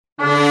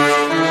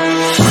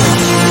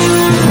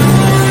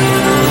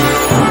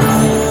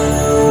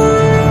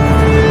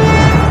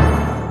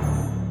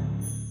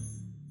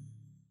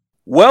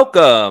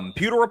Welcome,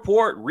 Pewter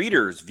Report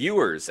readers,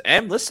 viewers,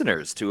 and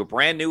listeners to a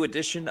brand new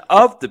edition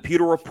of the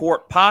Pewter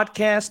Report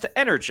podcast,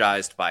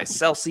 energized by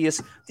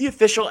Celsius, the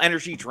official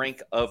energy drink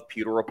of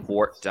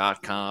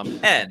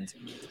PewterReport.com and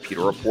the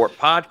Pewter Report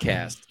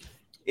podcast.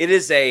 It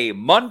is a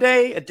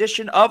Monday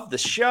edition of the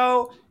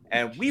show,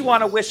 and we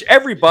want to wish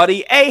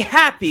everybody a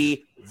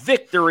happy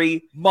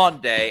Victory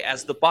Monday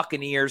as the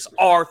Buccaneers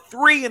are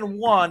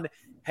 3-1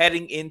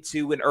 heading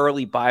into an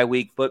early bye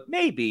week, but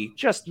maybe,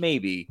 just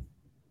maybe,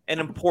 an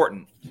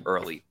important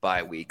early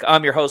bye week.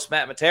 I'm your host,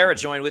 Matt Matera.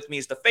 Joined with me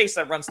is the face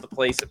that runs the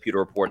place at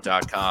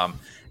PewterReport.com,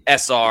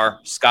 SR,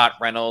 Scott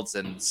Reynolds.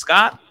 And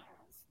Scott,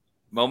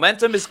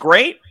 momentum is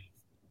great.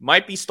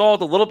 Might be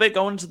stalled a little bit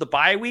going into the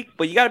bye week,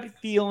 but you got to be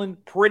feeling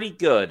pretty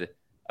good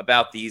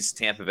about these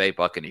Tampa Bay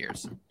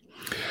Buccaneers.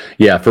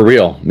 Yeah, for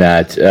real,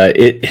 Matt.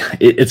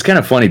 It's kind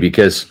of funny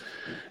because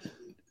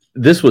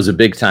this was a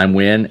big time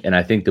win, and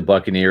I think the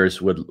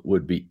Buccaneers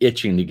would be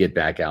itching to get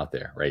back out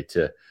there, right?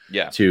 To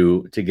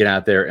get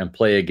out there and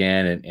play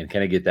again and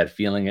kind of get that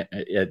feeling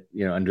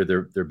under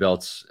their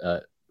belts.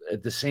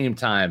 At the same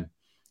time,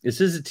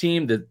 this is a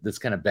team that's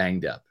kind of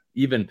banged up.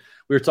 Even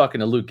we were talking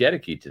to Luke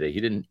Gedeke today.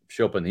 He didn't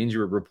show up on the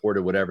injury report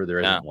or whatever. There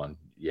isn't one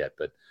yet,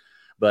 but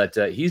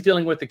he's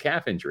dealing with the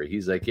calf injury.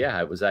 He's like, yeah,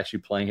 I was actually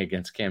playing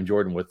against Cam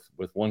Jordan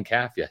with one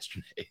calf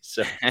yesterday.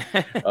 So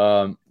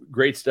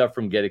great stuff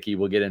from Gedeke.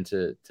 We'll get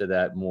into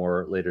that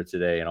more later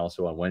today and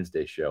also on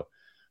Wednesday's show.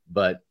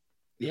 But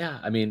yeah,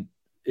 I mean,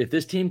 if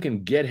this team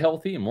can get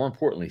healthy and more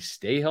importantly,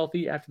 stay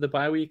healthy after the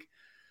bye week,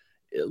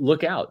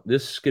 look out.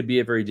 This could be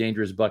a very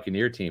dangerous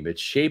Buccaneer team. It's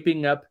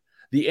shaping up.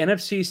 The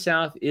NFC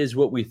South is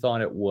what we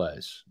thought it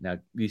was. Now,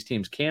 these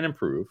teams can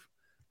improve,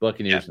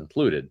 Buccaneers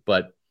included,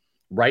 but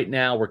right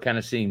now we're kind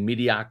of seeing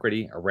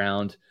mediocrity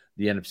around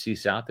the NFC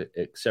South,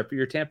 except for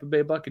your Tampa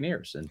Bay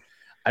Buccaneers. And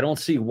I don't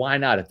see why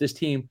not. If this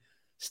team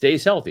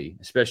stays healthy,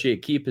 especially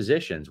at key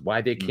positions, why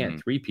they can't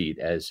three-peat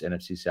as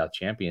NFC South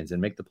champions and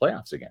make the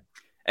playoffs again.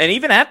 And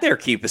even at their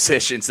key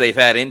positions, they've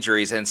had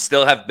injuries and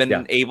still have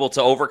been able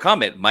to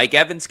overcome it. Mike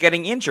Evans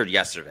getting injured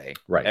yesterday.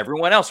 Right.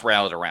 Everyone else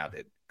rallied around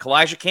it.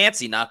 Kalijah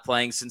Cansey not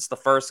playing since the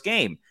first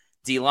game.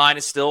 D-line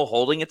is still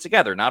holding it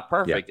together. Not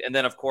perfect. Yeah. And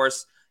then, of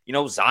course,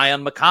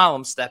 Zion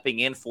McCollum stepping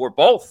in for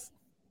both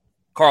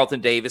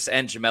Carlton Davis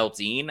and Jamel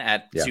Dean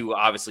at two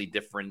obviously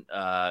different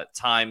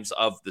times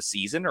of the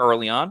season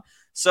early on.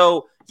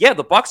 So, yeah,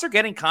 the Bucs are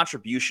getting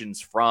contributions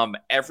from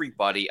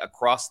everybody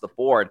across the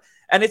board.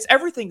 And it's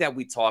everything that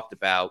we talked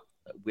about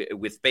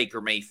with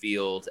Baker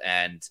Mayfield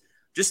and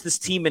just this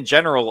team in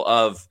general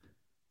of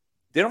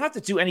they don't have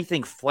to do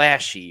anything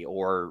flashy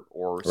or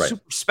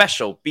super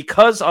special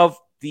because of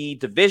the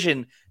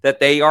division that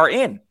they are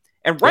in.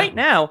 And right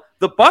now,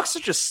 the Bucs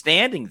are just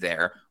standing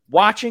there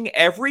watching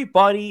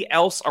everybody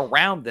else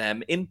around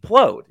them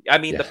implode. I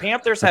mean, the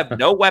Panthers have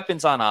no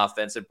weapons on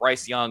offense, and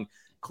Bryce Young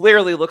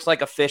clearly looks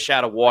like a fish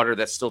out of water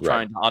that's still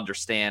trying to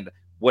understand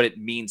what it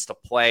means to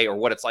play or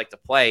what it's like to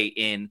play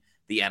in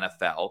the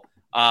NFL.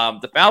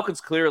 The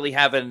Falcons clearly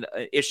have an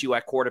issue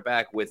at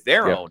quarterback with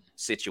their own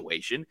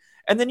situation.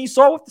 And then you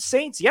saw with the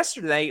Saints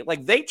yesterday,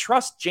 like they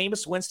trust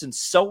Jameis Winston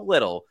so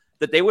little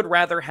that they would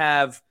rather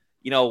have,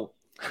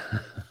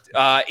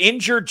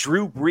 injured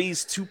Drew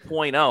Brees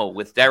 2.0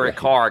 with Derek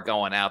Carr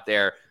going out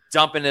there,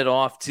 dumping it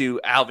off to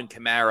Alvin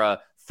Kamara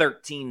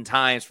 13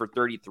 times for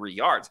 33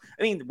 yards.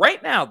 I mean,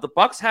 right now, the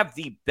Bucs have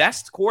the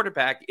best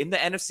quarterback in the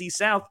NFC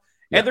South,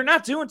 and they're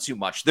not doing too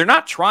much. They're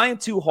not trying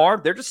too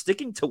hard. They're just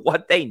sticking to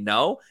what they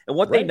know, and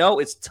what they know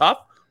is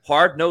tough,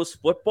 hard-nosed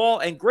football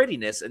and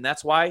grittiness, and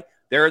that's why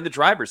they're in the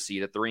driver's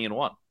seat at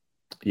 3-1.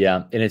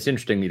 Yeah, and it's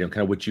interesting, kind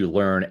of what you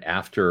learn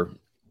after,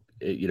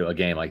 a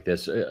game like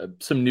this.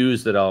 Some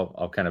news that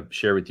I'll kind of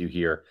share with you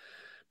here,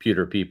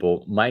 Pewter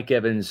people. Mike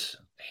Evans'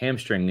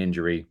 hamstring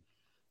injury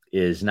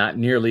is not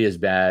nearly as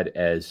bad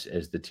as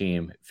the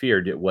team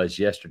feared it was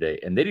yesterday.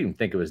 And they didn't even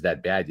think it was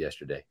that bad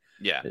yesterday.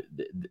 Yeah.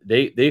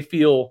 They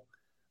feel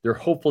they're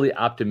hopefully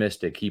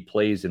optimistic he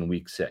plays in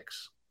week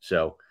 6.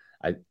 So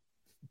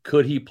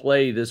could he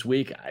play this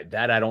week? I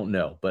don't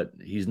know, but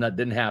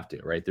didn't have to,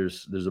 right?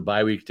 There's a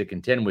bye week to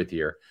contend with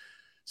here.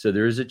 So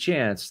there is a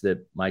chance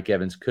that Mike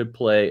Evans could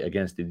play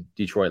against the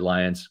Detroit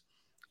Lions.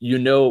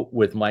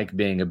 With Mike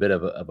being a bit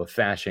of a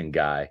fashion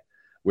guy,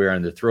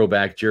 wearing the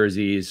throwback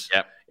jerseys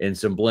and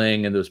some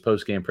bling in those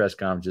post-game press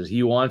conferences.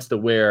 He wants to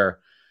wear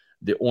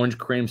the orange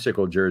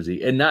creamsicle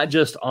jersey and not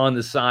just on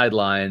the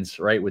sidelines,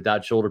 right,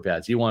 without shoulder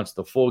pads. He wants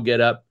the full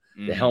get-up,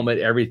 the helmet,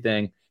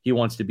 everything. He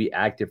wants to be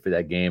active for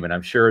that game, and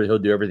I'm sure he'll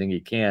do everything he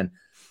can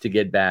to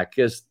get back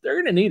because they're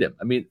going to need him.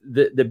 I mean,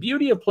 the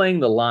beauty of playing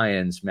the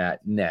Lions,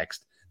 Matt,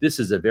 next, this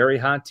is a very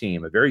hot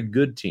team, a very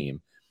good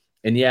team.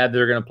 And,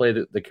 they're going to play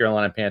the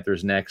Carolina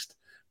Panthers next,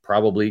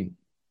 probably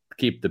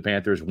keep the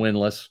Panthers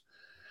winless,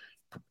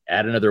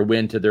 add another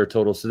win to their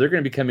total. So they're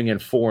going to be coming in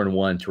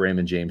 4-1 to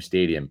Raymond James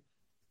Stadium.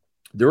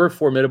 They're a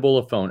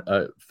formidable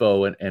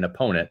foe and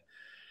opponent.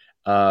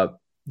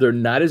 They're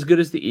not as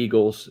good as the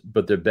Eagles,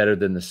 but they're better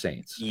than the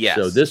Saints. Yes.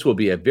 So this will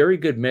be a very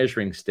good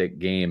measuring stick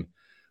game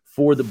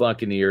for the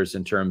Buccaneers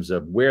in terms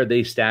of where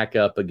they stack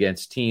up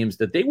against teams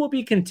that they will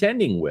be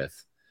contending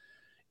with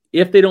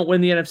if they don't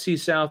win the NFC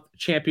South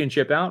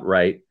championship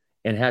outright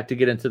and have to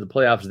get into the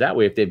playoffs that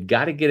way. If they've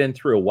got to get in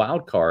through a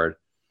wild card,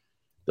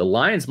 the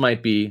Lions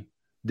might be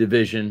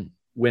division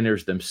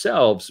winners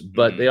themselves,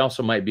 but they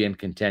also might be in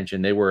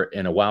contention. They were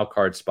in a wild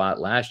card spot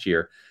last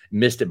year,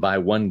 missed it by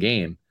one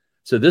game.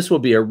 So this will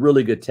be a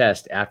really good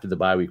test after the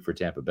bye week for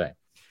Tampa Bay.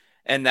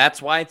 And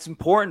that's why it's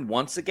important,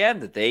 once again,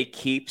 that they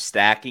keep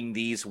stacking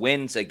these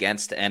wins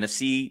against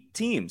NFC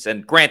teams.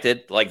 And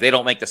granted, like, they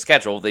don't make the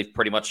schedule. They've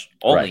pretty much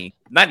only,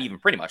 not even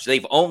pretty much,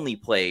 they've only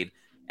played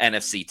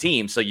NFC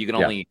teams. So you can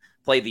only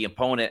play the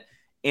opponent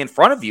in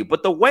front of you.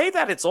 But the way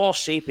that it's all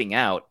shaping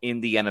out in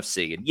the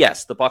NFC, and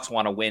yes, the Bucs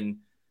want to win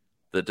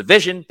the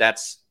division.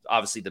 That's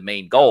obviously the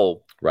main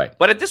goal. Right.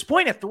 But at this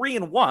point, at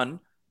 3-1,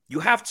 you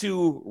have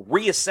to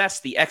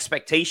reassess the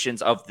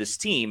expectations of this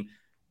team,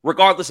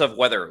 regardless of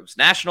whether it was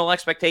national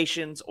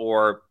expectations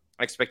or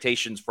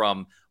expectations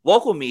from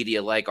local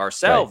media like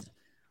ourselves.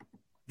 Right.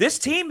 This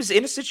team is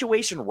in a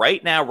situation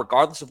right now,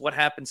 regardless of what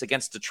happens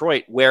against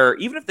Detroit, where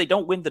even if they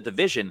don't win the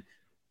division,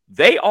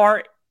 they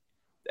are,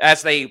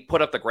 as they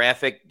put up the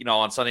graphic,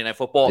 on Sunday Night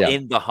Football,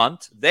 in the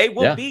hunt. They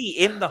will be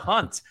in the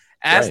hunt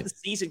as the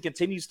season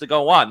continues to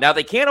go on. Now,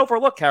 they can't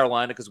overlook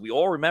Carolina because we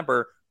all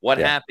remember what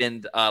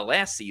happened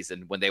last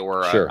season when they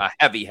were a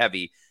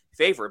heavy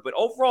favorite. But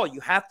overall, you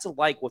have to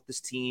like what this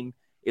team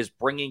is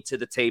bringing to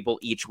the table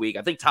each week.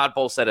 I think Todd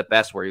Bowles said it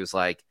best, where he was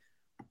like,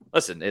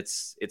 listen,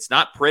 it's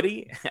not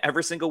pretty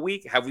every single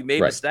week. Have we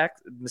made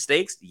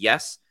mistakes?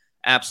 Yes,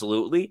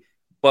 absolutely.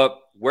 But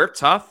we're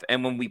tough.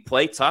 And when we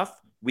play tough,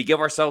 we give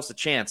ourselves a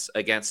chance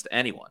against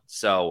anyone.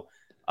 So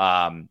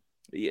I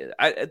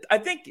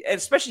think,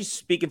 especially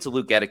speaking to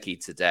Luke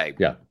Gedeke today,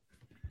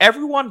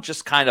 everyone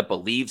just kind of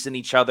believes in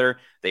each other.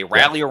 They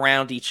rally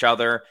around each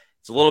other.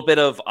 It's a little bit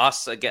of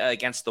us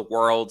against the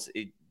world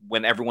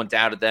when everyone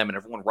doubted them and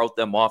everyone wrote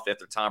them off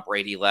after Tom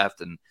Brady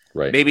left. And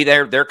maybe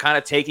they're kind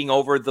of taking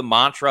over the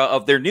mantra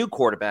of their new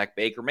quarterback,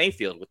 Baker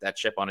Mayfield, with that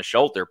chip on his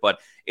shoulder. But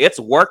it's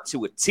worked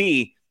to a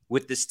T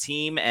with this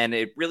team, and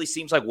it really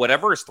seems like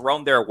whatever is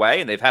thrown their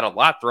way, and they've had a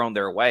lot thrown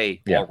their way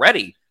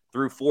already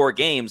through 4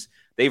 games,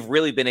 they've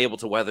really been able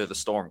to weather the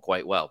storm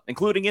quite well,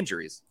 including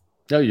injuries.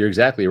 No, you're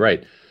exactly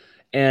right.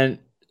 And,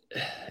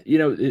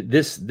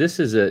 this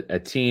is a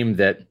team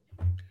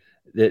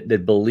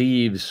that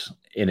believes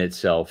in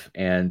itself.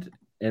 And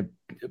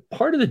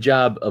part of the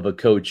job of a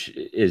coach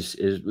is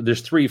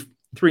there's three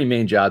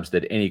main jobs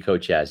that any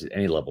coach has at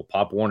any level: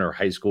 Pop Warner,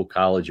 high school,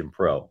 college, and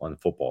pro on the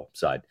football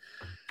side.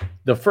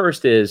 The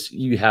first is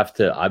you have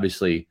to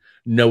obviously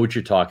know what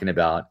you're talking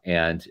about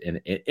and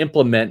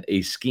implement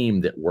a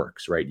scheme that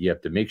works, right? You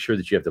have to make sure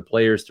that you have the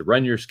players to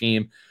run your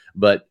scheme,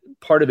 but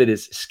part of it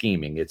is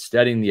scheming. It's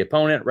studying the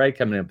opponent, right?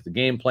 Coming up with the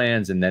game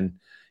plans and then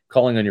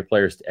calling on your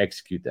players to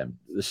execute them.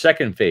 The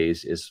second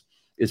phase is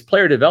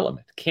player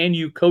development. Can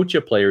you coach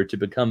a player to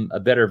become a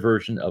better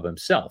version of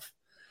himself,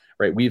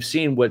 right? We've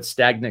seen what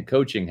stagnant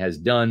coaching has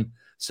done.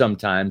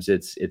 Sometimes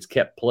it's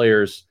kept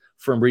players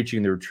from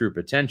reaching their true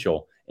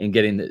potential and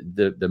getting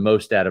the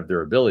most out of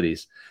their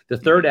abilities. The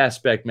third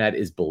aspect, Matt,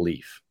 is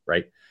belief,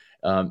 right?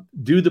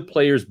 Do the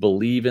players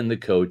believe in the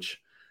coach?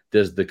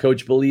 Does the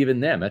coach believe in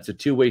them? That's a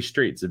two-way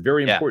street. It's a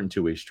very important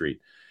two-way street.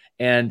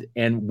 And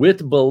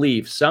with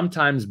belief,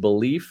 sometimes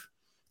belief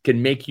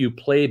can make you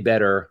play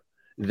better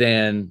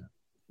than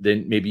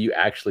maybe you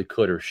actually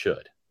could or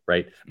should,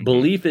 right? Mm-hmm.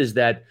 Belief is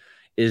that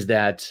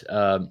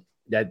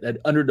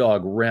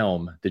underdog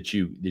realm that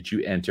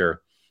you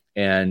enter,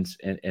 and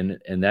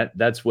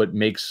that's what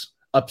makes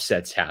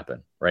upsets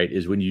happen, right?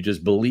 Is when you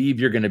just believe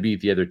you're going to beat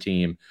the other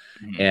team.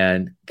 Mm-hmm.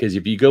 And because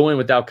if you go in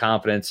without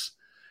confidence,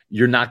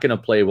 you're not going to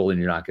play well and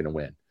you're not going to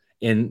win.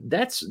 And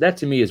that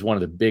to me is one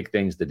of the big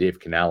things that Dave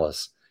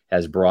Canales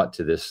has brought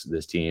to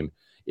this team,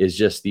 is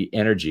just the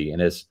energy.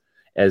 And as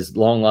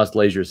Long Lost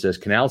Leisure says,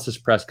 Canales'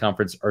 press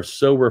conference are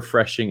so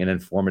refreshing and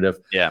informative.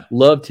 Yeah.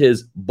 Loved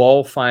his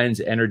ball finds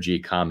energy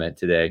comment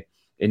today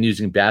and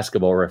using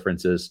basketball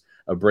references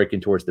of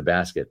breaking towards the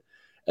basket.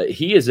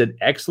 He is an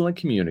excellent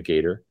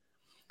communicator.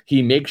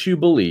 He makes you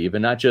believe,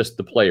 and not just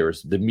the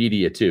players, the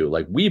media too.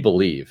 Like, we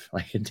believe,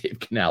 like in Dave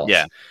Canales.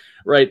 Yeah.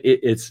 Right.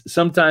 It's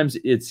sometimes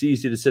it's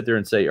easy to sit there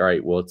and say, all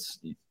right, well,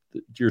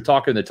 you're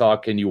talking the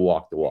talk and you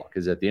walk the walk,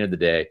 because at the end of the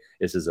day,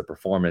 this is a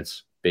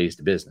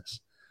performance-based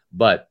business.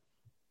 But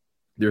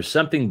there's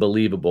something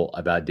believable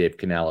about Dave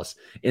Canales,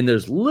 and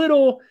there's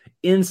little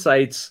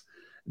insights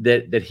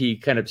that he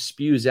kind of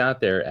spews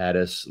out there at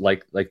us,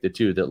 like the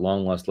two that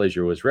Long Lost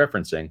Leisure was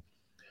referencing.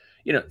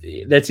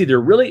 That's either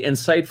really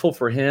insightful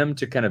for him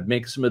to kind of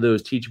make some of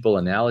those teachable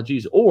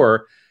analogies,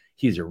 or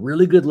he's a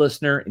really good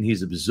listener and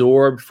he's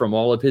absorbed from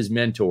all of his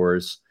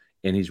mentors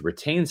and he's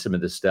retained some of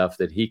the stuff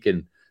that he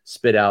can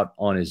spit out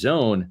on his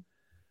own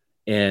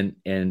and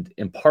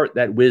impart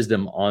that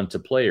wisdom onto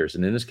players.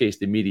 And in this case,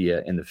 the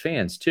media and the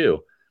fans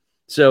too.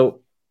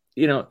 So,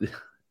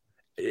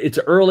 it's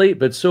early,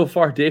 but so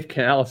far Dave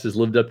Canales has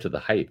lived up to the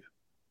hype.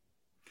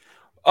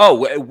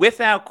 Oh,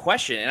 without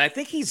question. And I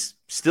think he's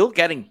still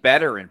getting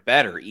better and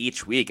better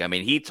each week. I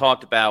mean, he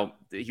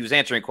was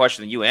answering a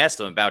question that you asked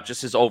him about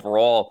just his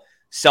overall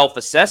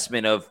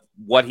self-assessment of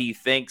what he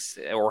thinks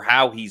or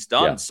how he's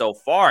done so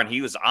far. And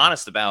he was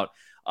honest about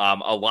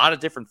a lot of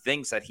different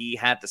things that he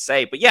had to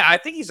say. But yeah, I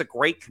think he's a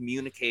great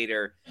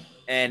communicator,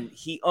 and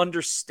he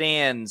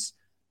understands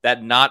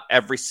that not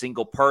every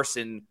single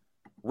person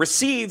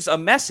receives a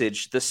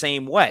message the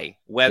same way,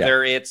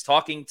 whether it's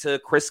talking to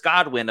Chris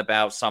Godwin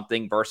about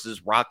something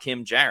versus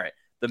Rakim Jarrett.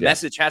 The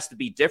message has to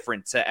be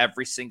different to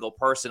every single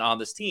person on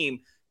this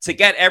team to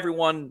get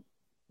everyone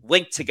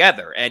linked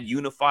together and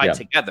unified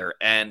together.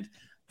 And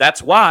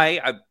that's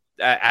why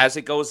as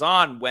it goes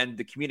on, when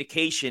the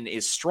communication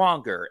is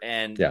stronger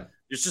and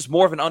there's just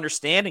more of an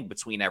understanding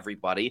between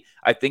everybody,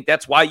 I think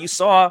that's why you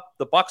saw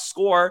the Bucs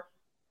score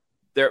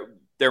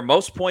their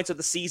most points of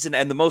the season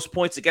and the most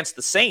points against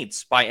the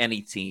Saints by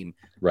any team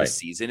this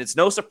season. It's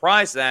no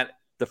surprise that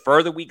the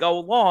further we go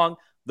along,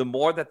 the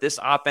more that this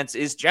offense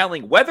is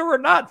gelling, whether or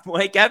not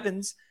Mike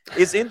Evans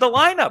is in the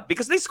lineup,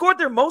 because they scored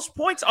their most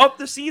points of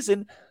the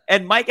season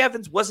and Mike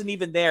Evans wasn't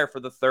even there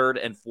for the third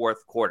and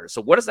fourth quarter.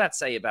 So what does that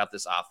say about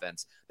this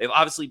offense? They've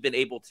obviously been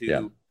able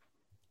to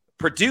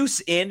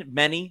produce in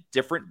many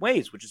different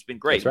ways, which has been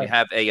great. We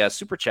have a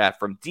super chat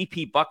from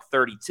DP Buck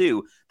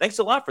 32. Thanks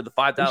a lot for the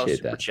 $5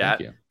 super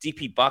chat.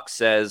 DP Buck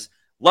says,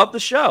 love the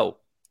show.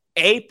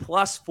 A+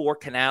 for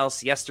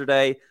Canales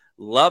yesterday.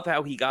 Love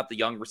how he got the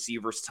young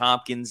receivers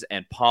Tompkins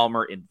and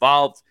Palmer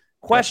involved.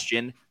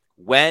 Question,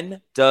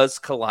 when does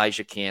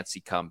Kalijah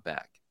Cansey come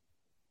back?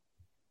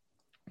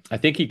 I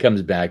think he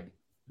comes back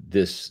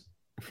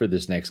for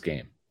this next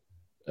game.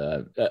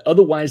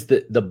 Otherwise,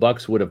 the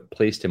Bucs would have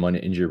placed him on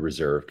injury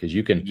reserve, because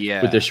you can,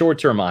 with the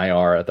short-term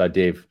IR. I thought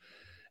Dave,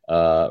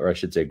 or I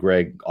should say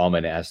Greg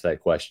Allman, asked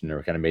that question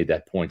or kind of made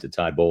that point to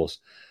Todd Bowles.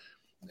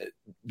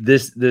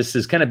 This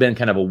has kind of been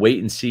kind of a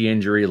wait-and-see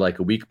injury, like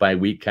a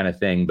week-by-week kind of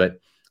thing, but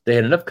they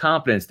had enough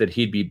confidence that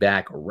he'd be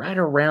back right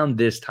around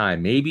this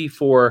time, maybe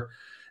for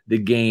the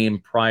game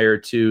prior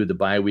to the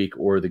bye week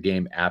or the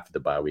game after the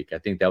bye week. I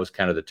think that was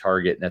kind of the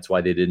target, and that's why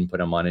they didn't put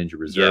him on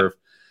injury reserve.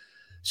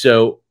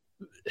 So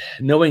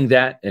knowing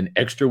that an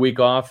extra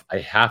week off, I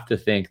have to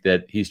think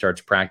that he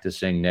starts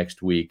practicing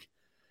next week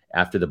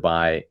after the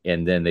bye,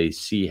 and then they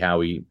see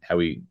how he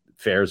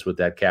fares with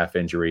that calf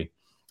injury,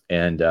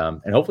 and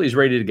hopefully he's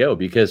ready to go,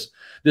 because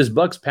this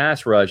Bucs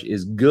pass rush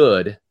is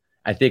good.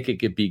 I think it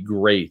could be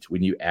great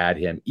when you add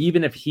him,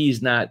 even if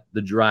he's not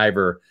the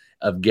driver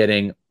of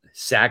getting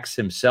sacks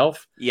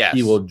himself.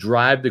 He will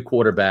drive the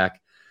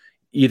quarterback,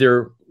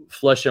 either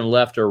flush him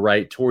left or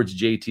right towards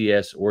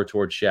JTS or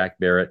towards Shaq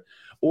Barrett.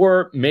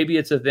 Or maybe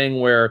it's a thing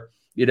where,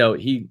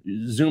 he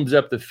zooms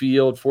up the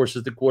field,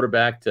 forces the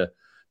quarterback to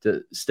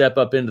step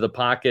up into the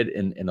pocket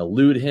and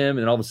elude him.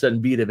 And all of a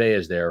sudden, Vita Vea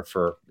is there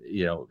for,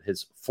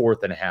 his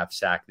 4th and a half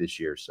sack this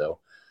year. So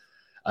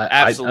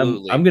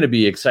absolutely, I'm going to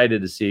be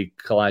excited to see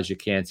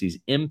Kalijah Cansey's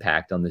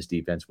impact on this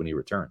defense when he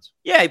returns.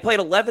 Yeah, he played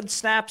 11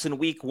 snaps in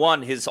week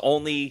 1, his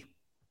only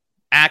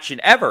action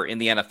ever in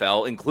the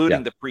NFL,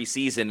 including the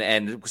preseason,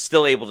 and was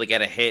still able to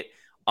get a hit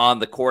on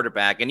the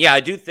quarterback. And I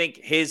do think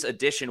his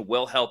addition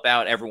will help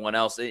out everyone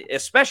else,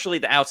 especially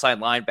the outside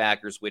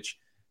linebackers, which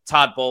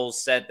Todd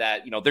Bowles said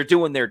that, they're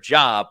doing their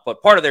job,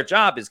 but part of their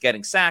job is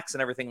getting sacks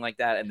and everything like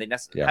that. And they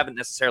haven't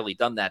necessarily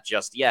done that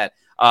just yet.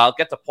 I'll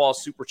get to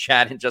Paul's super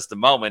chat in just a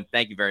moment.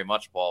 Thank you very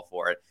much, Paul,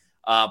 for it.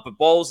 But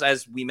Bowles,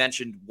 as we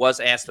mentioned, was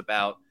asked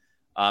about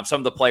some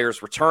of the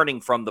players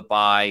returning from the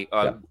bye,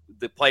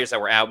 the players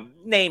that were out,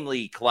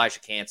 namely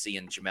Kalijah Cansey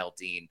and Jamel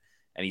Dean.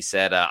 And he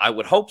said, I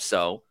would hope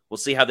so. We'll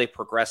see how they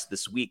progress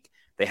this week.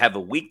 They have a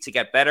week to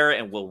get better,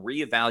 and we'll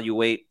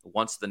reevaluate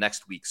once the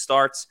next week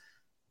starts.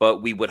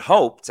 But we would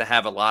hope to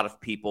have a lot of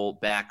people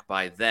back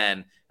by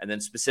then. And then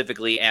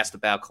specifically asked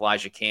about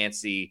Kalijah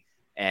Cansey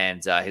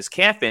and his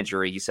calf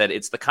injury. He said,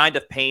 it's the kind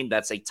of pain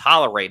that's a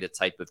tolerated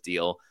type of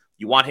deal.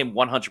 You want him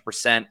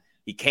 100%.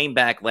 He came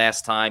back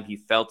last time. He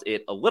felt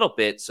it a little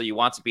bit, so you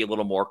want to be a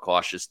little more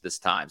cautious this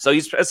time. So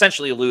he's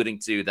essentially alluding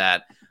to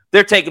that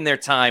they're taking their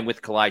time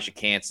with Kalijah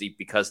Cansey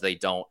because they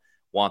don't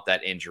want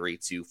that injury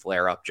to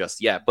flare up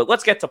just yet. But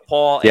let's get to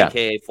Paul,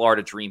 a.k.a.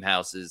 Florida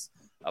Dreamhouse's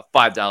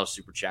 $5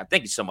 super chat.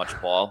 Thank you so much,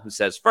 Paul, who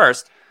says,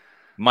 first,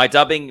 my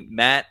dubbing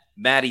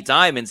Matty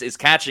Diamonds is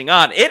catching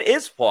on. It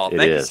is, Paul.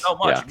 Thank you so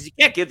much, because you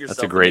can't give yourself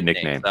That's a great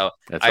nickname. So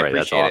That's right.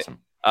 That's awesome.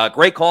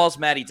 Great calls,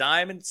 Matty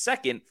Diamond.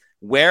 Second,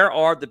 where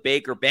are the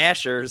Baker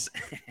Bashers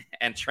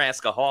and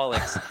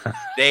Traskaholics?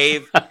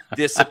 They've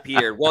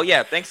disappeared. Well,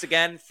 thanks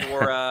again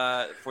for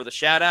the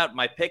shout out.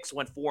 My picks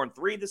went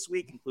 4-3 this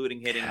week, including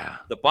hitting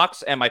the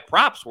Bucs, and my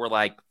props were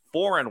like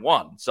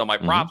 4-1. So my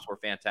props were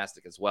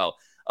fantastic as well.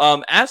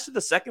 As to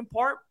the second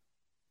part,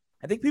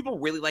 I think people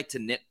really like to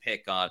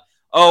nitpick on,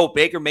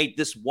 Baker made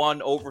this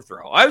one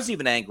overthrow. I was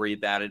even angry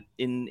about it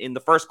in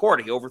the first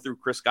quarter. He overthrew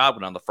Chris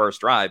Godwin on the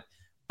first drive,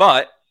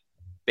 but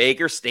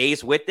Baker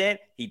stays with it.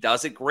 He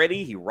does it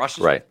gritty. He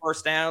rushes for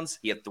first downs.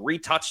 He had 3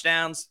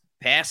 touchdowns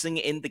passing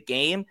in the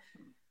game.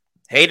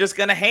 Haters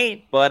going to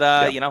hate, but,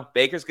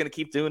 Baker's going to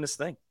keep doing his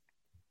thing.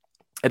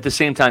 at the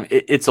same time,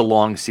 it's a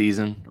long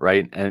season,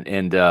 right?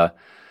 And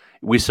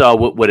we saw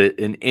what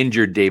an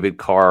injured Derek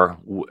Carr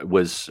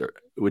was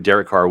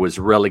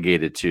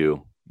relegated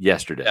to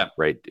yesterday,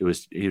 right? He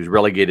was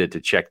relegated to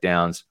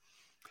checkdowns.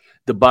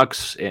 The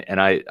Bucs, and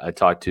I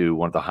talked to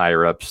one of the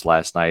higher ups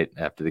last night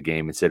after the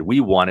game and said we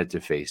wanted to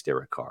face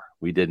Derek Carr.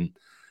 We didn't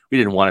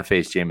want to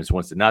face Jameis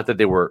Winston. Not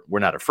that we're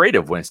not afraid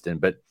of Winston,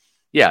 but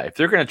yeah, if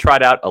they're going to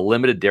trot out a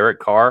limited Derek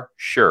Carr,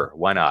 sure,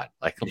 why not?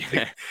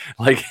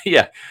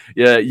 Yeah,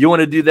 you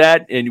want to do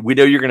that, and we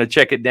know you're going to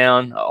check it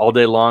down all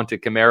day long to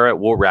Kamara.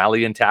 We'll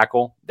rally and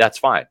tackle. That's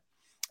fine.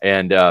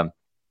 And I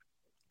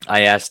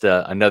asked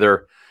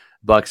another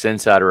Bucs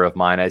insider of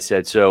mine. I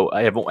said, so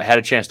I haven't had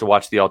a chance to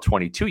watch the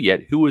All-22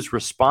 yet. Who was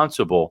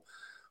responsible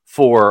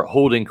for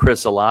holding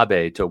Chris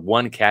Olave to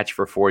one catch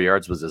for 4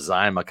 yards? Was it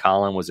Zion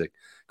McCollum? Was it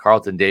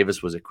Carlton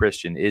Davis? Was it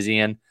Christian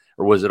Izien?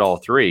 Or was it all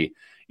three?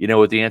 You know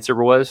what the answer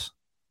was?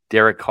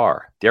 Derek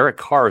Carr. Derek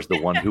Carr is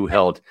the one who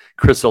held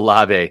Chris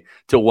Olave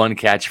to one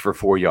catch for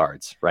 4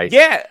 yards, right?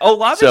 Yeah,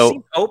 Olave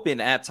seemed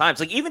open at times.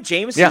 Like even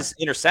Jameis's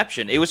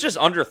interception, it was just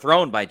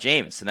underthrown by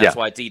Jameis, and that's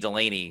why D.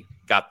 Delaney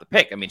got the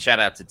pick. I mean,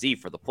 shout out to D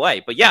for the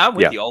play. But yeah, I'm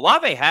with you.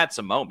 Olave had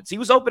some moments. He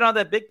was open on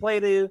that big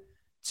play to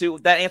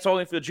that Antoine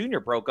Winfield Jr.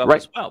 broke up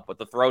as well, but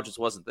the throw just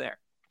wasn't there.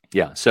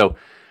 Yeah, so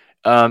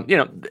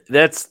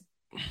that's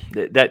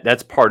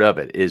part of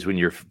it, is when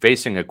you're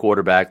facing a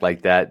quarterback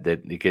like that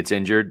it gets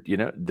injured,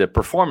 the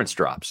performance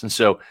drops. And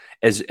so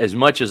as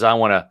much as I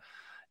want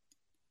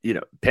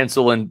to,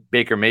 pencil in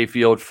Baker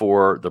Mayfield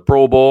for the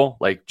Pro Bowl,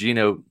 like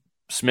Geno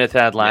Smith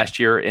had last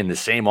year in the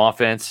same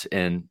offense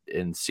in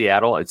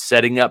Seattle, it's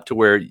setting up to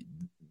where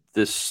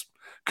this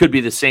could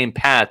be the same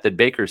path that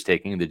Baker's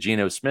taking, that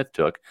Geno Smith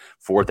took,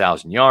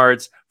 4,000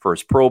 yards,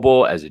 first Pro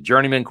Bowl as a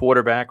journeyman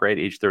quarterback, right,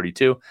 age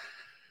 32.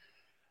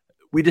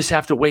 We just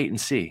have to wait and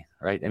see,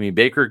 right? I mean,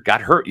 Baker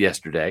got hurt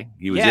yesterday.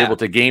 He was able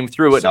to game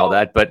through it and all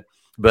that, but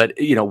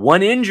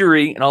one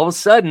injury, and all of a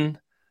sudden,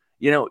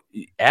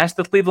 ask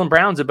the Cleveland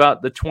Browns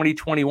about the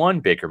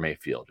 2021 Baker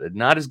Mayfield.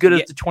 Not as good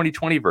as the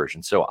 2020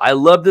 version. So I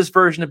love this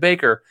version of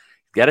Baker.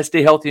 Got to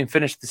stay healthy and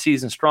finish the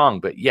season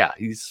strong. But yeah,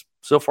 he's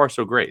so far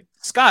so great.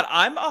 Scott,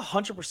 I'm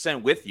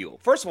 100% with you.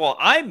 First of all,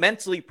 I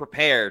mentally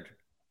prepared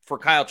for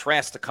Kyle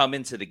Trask to come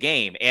into the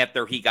game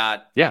after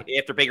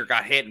Baker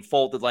got hit and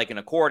folded like an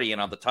accordion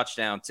on the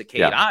touchdown to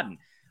Cade Otton.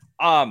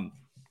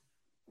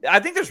 I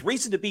think there's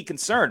reason to be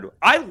concerned.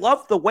 I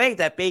love the way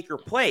that Baker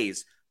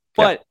plays,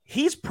 but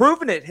he's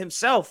proven it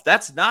himself.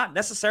 That's not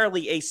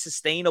necessarily a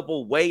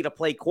sustainable way to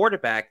play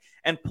quarterback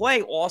and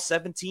play all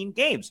 17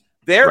 games.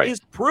 There is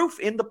proof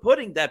in the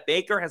pudding that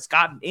Baker has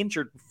gotten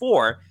injured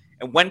before.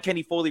 And when can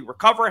he fully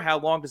recover? How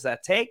long does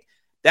that take?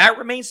 That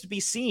remains to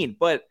be seen.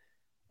 But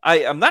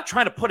I'm not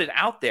trying to put it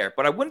out there,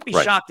 but I wouldn't be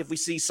shocked if we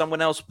see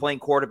someone else playing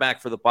quarterback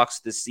for the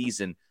Bucs this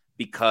season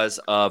because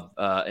of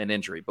an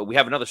injury. But we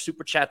have another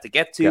super chat to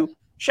get to. Yep.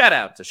 Shout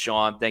out to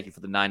Sean. Thank you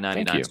for the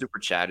 $9.99 super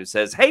chat, who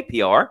says, "Hey,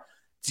 PR,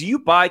 do you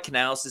buy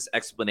Canales'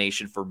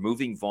 explanation for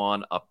moving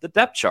Vaughn up the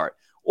depth chart?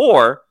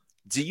 Or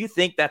do you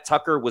think that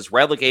Tucker was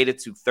relegated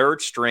to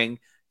third string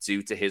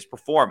due to his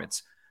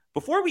performance?"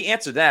 Before we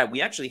answer that,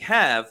 we actually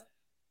have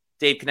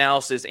Dave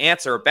Canales'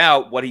 answer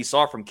about what he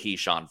saw from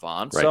Keyshawn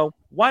Vaughn. Right. So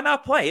why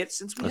not play it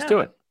since we Let's do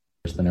it.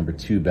 It's the number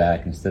 2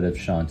 back instead of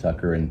Sean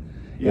Tucker. And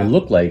it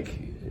looked like,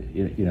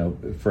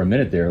 for a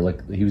minute there,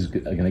 like he was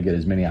going to get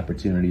as many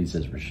opportunities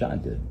as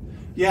Rashad did.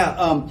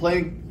 Yeah,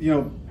 playing,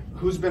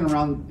 who's been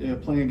around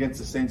playing against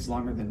the Saints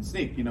longer than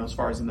Sneak, as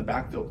far as in the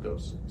backfield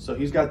goes. So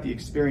he's got the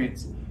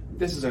experience.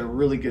 This is a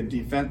really good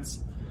defense.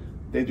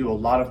 They do a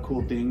lot of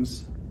cool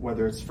things,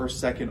 whether it's first,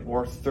 second,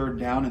 or third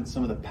down in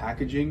some of the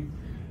packaging.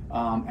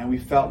 And we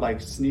felt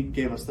like Sneak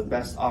gave us the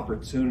best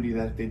opportunity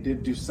that if they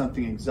did do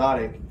something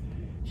exotic,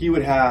 he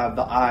would have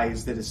the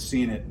eyes that has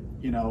seen it.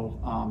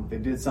 They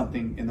did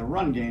something in the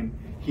run game,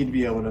 he'd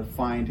be able to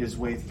find his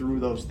way through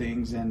those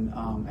things. And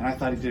I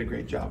thought he did a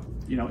great job,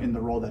 in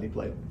the role that he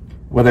played.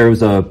 Whether it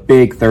was a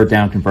big third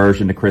down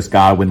conversion to Chris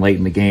Godwin late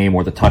in the game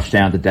or the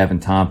touchdown to Devin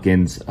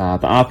Tompkins, the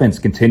offense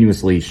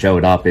continuously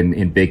showed up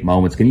in big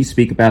moments. Can you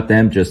speak about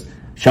them just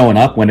showing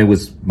up when it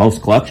was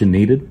most clutch and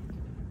needed?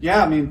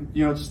 Yeah, I mean,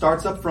 it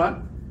starts up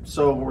front.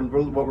 So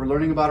what we're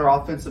learning about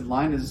our offensive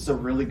line is it's a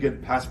really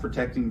good pass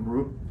protecting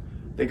group.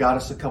 They got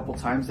us a couple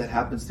times. That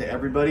happens to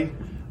everybody.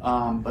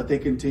 But they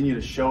continue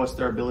to show us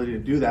their ability to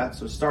do that.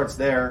 So it starts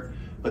there.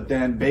 But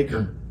then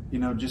Baker,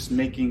 just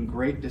making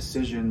great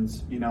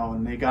decisions,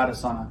 and they got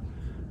us on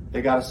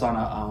a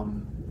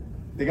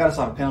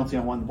penalty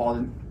on one. The ball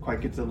didn't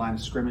quite get to the line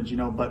of scrimmage,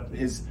 but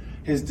his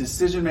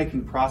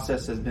decision-making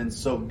process has been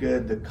so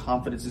good. The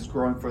confidence is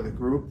growing for the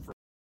group.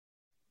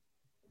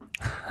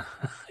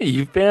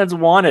 You fans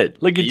want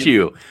it. Look at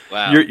you.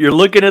 Wow. You're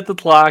looking at the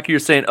clock. You're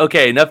saying,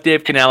 okay, enough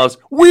Dave Canales.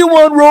 We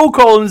want roll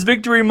call in this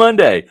Victory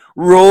Monday.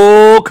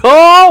 Roll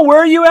call. Where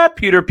are you at,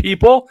 Peter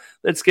people?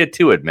 Let's get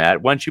to it,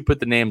 Matt. Once you put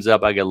the names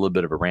up, I got a little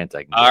bit of a rant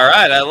I can All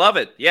right. I love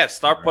it. Yeah,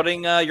 start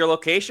putting your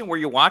location where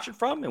you're watching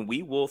from, and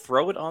we will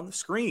throw it on the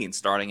screen,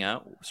 starting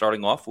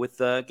off with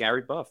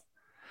Gary Buff.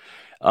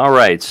 All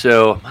right.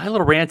 So my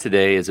little rant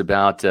today is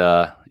about,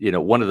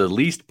 one of the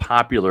least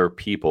popular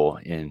people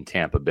in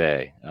Tampa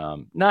Bay.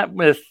 Not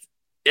with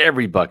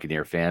every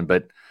Buccaneer fan,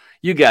 but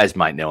you guys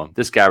might know him.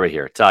 This guy right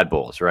here, Todd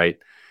Bowles, right?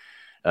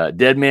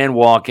 Dead man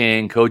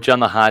walking, coach on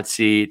the hot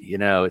seat,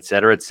 et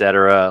cetera, et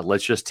cetera.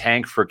 Let's just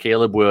tank for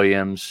Caleb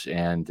Williams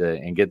and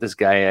get this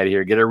guy out of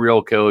here. Get a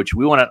real coach.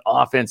 We want an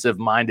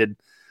offensive-minded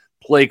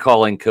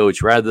play-calling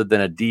coach rather than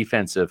a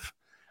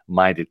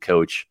defensive-minded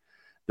coach.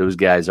 Those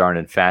guys aren't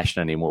in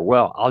fashion anymore.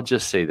 Well, I'll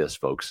just say this,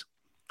 folks.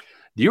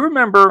 Do you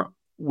remember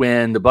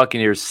when the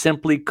Buccaneers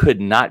simply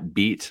could not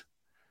beat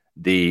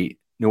the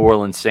New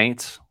Orleans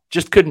Saints?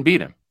 Just couldn't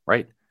beat him,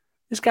 right?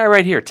 This guy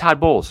right here,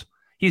 Todd Bowles,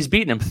 he's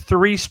beaten him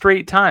 3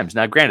 straight times.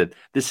 Now, granted,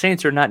 the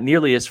Saints are not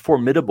nearly as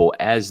formidable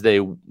as they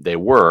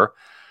were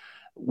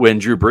when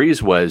Drew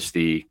Brees was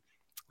the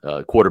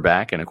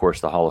quarterback and, of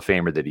course, the Hall of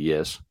Famer that he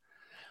is.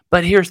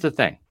 But here's the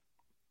thing.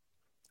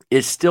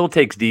 It still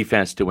takes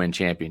defense to win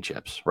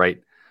championships,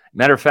 right?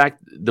 Matter of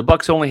fact, the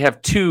Bucs only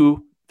have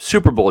 2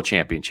 Super Bowl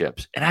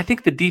championships, and I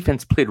think the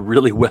defense played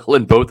really well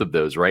in both of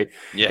those, right?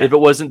 Yeah. If it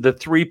wasn't the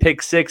 3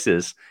 pick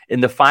sixes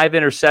and the 5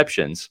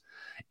 interceptions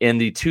in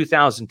the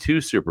 2002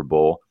 Super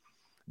Bowl,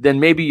 then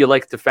maybe you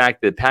like the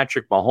fact that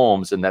Patrick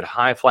Mahomes and that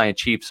high-flying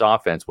Chiefs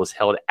offense was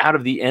held out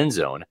of the end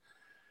zone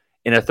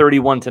in a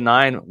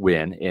 31-9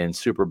 win in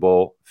Super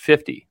Bowl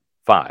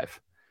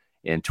 55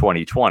 in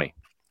 2020.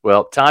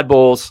 Well, Todd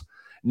Bowles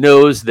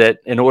knows that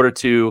in order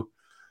to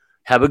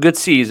have a good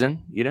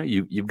season,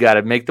 you've got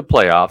to make the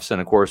playoffs. And,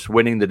 of course,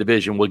 winning the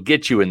division will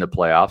get you in the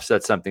playoffs.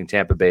 That's something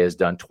Tampa Bay has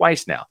done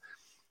twice now.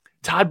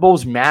 Todd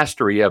Bowles'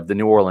 mastery of the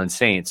New Orleans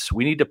Saints,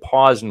 we need to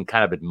pause and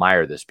kind of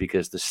admire this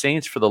because the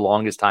Saints for the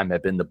longest time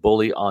have been the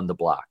bully on the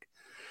block.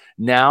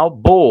 Now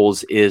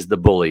Bowles is the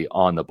bully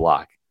on the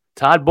block.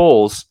 Todd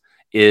Bowles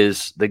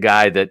is the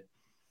guy that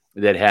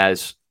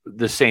has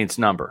the Saints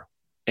number,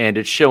 and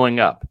it's showing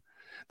up.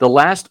 The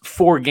last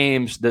 4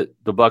 games that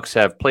the Bucs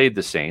have played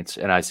the Saints,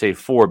 and I say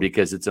 4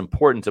 because it's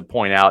important to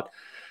point out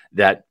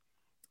that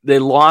they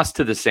lost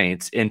to the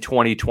Saints in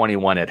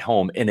 2021 at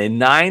home in a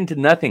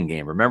 9-0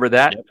 game. Remember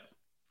that? Yep.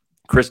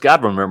 Chris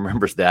Godwin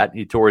remembers that.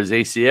 He tore his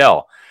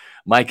ACL.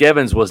 Mike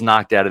Evans was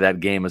knocked out of that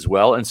game as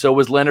well, and so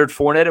was Leonard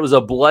Fournette. It was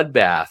a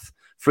bloodbath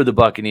for the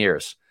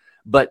Buccaneers.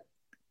 But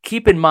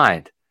keep in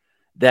mind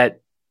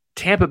that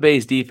Tampa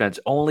Bay's defense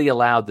only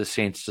allowed the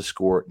Saints to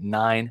score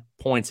 9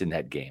 points in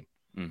that game.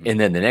 Mm-hmm. And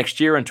then the next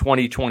year in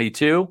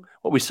 2022,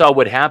 what we saw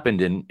what happened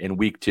in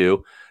week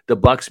 2, the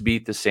Bucs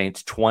beat the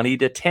Saints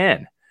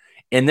 20-10.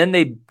 And then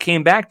they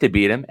came back to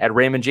beat him at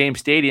Raymond James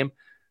Stadium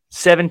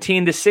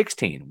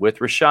 17-16 with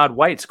Rachaad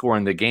White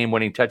scoring the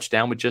game-winning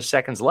touchdown with just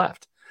seconds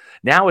left.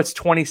 Now it's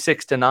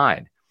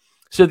 26-9.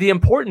 So the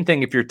important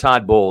thing if you're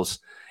Todd Bowles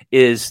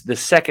is the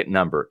second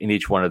number in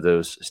each one of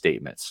those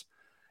statements.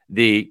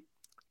 The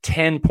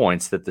 10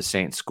 points that the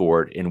Saints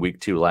scored in week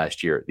 2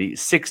 last year, the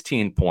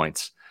 16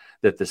 points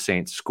that the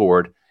Saints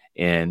scored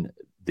in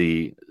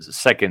the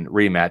second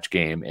rematch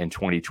game in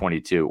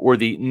 2022, or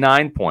the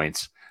 9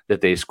 points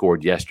that they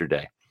scored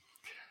yesterday.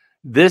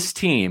 This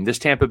team, this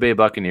Tampa Bay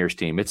Buccaneers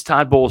team, it's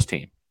Todd Bowles'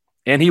 team,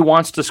 and he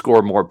wants to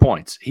score more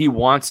points. He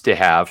wants to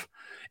have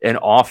an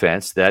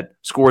offense that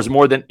scores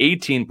more than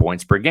 18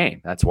 points per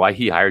game. That's why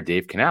he hired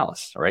Dave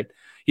Canales, all right?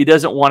 He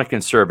doesn't want a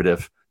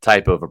conservative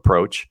type of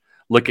approach.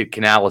 Look at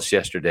Canales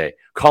yesterday,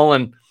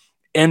 calling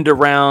end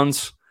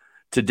arounds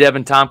to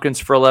Devin Tompkins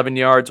for 11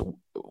 yards,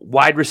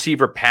 wide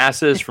receiver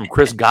passes from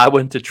Chris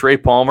Godwin to Trey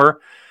Palmer,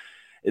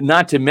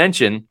 not to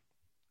mention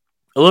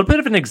a little bit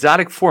of an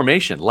exotic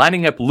formation,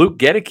 lining up Luke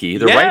Gedeke,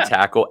 the right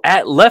tackle,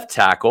 at left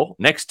tackle,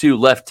 next to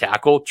left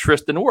tackle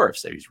Tristan Wirfs.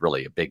 So he's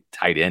really a big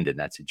tight end in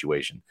that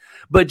situation.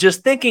 But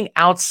just thinking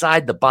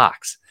outside the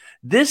box,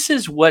 this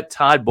is what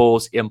Todd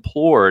Bowles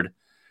implored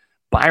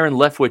Byron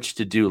Leftwich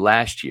to do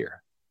last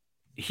year.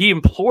 He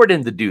implored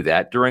him to do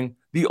that during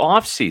the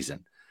offseason.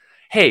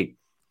 Hey,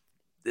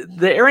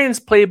 the Arians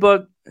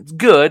playbook, it's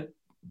good,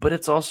 but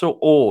it's also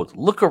old.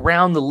 Look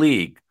around the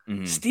league.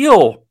 Mm-hmm.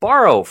 Steal,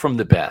 borrow from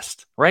the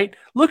best, right?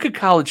 Look at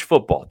college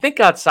football. Think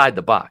outside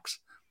the box.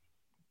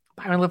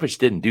 Byron Leftwich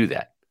didn't do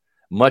that,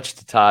 much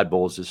to Todd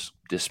Bowles'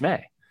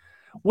 dismay.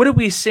 What are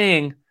we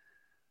seeing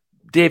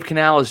Dave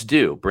Canales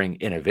do?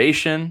 Bring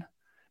innovation,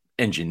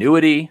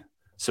 ingenuity,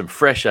 some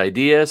fresh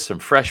ideas, some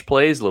fresh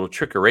plays, a little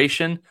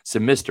trickeration,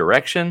 some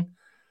misdirection.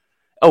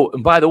 Oh,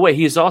 and by the way,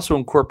 he's also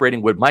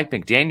incorporating what Mike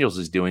McDaniels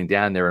is doing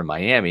down there in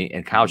Miami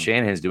and Kyle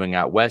Shanahan is doing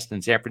out west in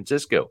San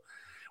Francisco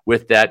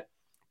with that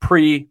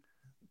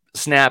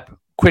pre-snap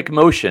quick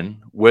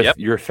motion with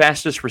your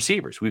fastest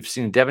receivers. We've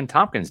seen Devin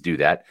Tompkins do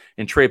that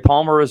and Trey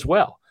Palmer as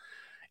well.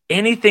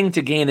 Anything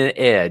to gain an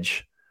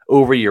edge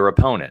over your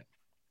opponent.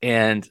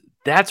 And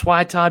that's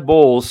why Todd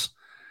Bowles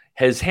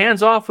has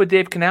hands off with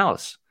Dave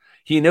Canales.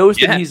 He knows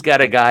that he's got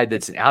a guy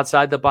that's an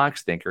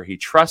outside-the-box thinker. He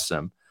trusts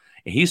him.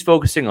 And he's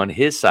focusing on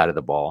his side of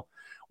the ball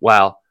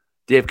while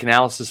Dave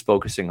Canales is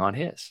focusing on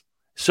his.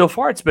 So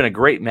far, it's been a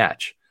great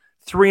match.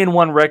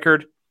 3-1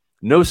 record.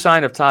 No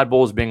sign of Todd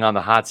Bowles being on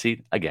the hot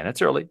seat. Again,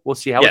 it's early. We'll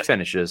see how it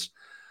finishes.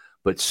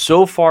 But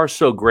so far,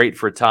 so great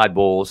for Todd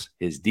Bowles,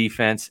 his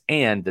defense,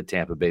 and the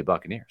Tampa Bay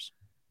Buccaneers.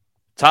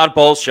 Todd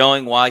Bowles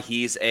showing why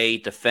he's a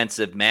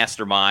defensive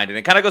mastermind. And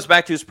it kind of goes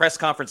back to his press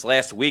conference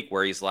last week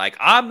where he's like,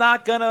 I'm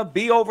not going to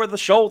be over the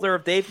shoulder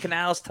of Dave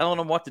Canales telling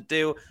him what to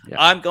do. Yeah.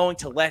 I'm going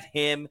to let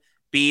him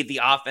be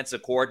the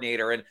offensive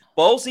coordinator. And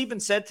Bowles even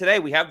said today,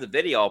 we have the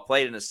video, I'll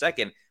play it in a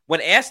second,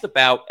 when asked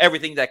about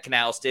everything that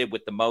Canales did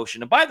with the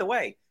motion. And by the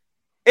way,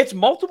 it's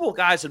multiple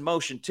guys in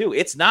motion, too.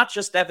 It's not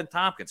just Evan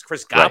Tompkins.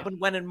 Chris Godwin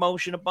went in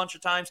motion a bunch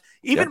of times.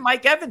 Even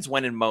Mike Evans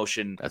went in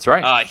motion. That's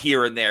right.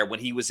 Here and there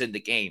when he was in the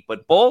game.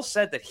 But Bowles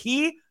said that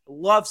he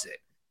loves it,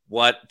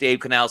 what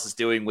Dave Canales is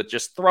doing with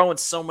just throwing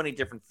so many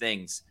different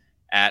things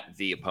at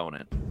the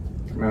opponent.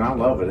 Man, I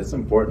love it. It's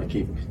important to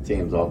keep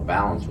teams off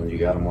balance when you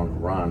got them on the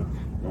run.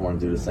 You don't want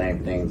to do the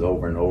same things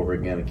over and over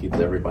again. It keeps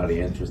everybody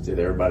interested.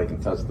 Everybody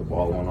can touch the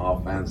ball on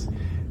offense.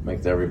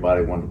 Makes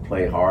everybody want to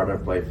play harder,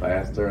 play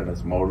faster, and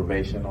it's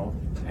motivational.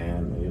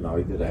 And,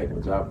 he did a heck of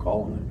a job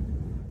calling it.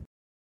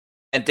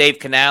 And Dave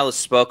Canales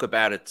spoke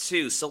about it,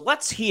 too. So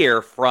let's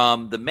hear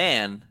from the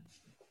man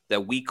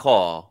that we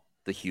call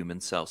the human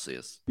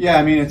Celsius. Yeah,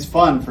 I mean, it's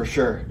fun for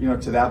sure,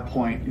 to that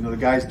point. The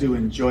guys do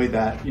enjoy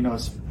that,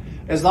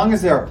 as long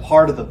as they're a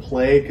part of the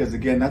play, because,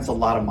 again, that's a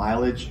lot of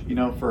mileage,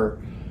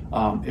 for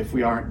if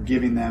we aren't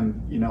giving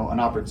them, an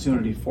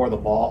opportunity for the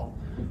ball.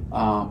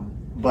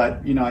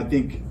 But, I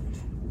think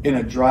in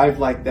a drive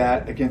like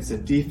that against a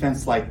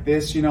defense like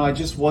this, I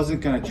just wasn't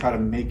going to try to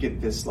make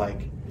it this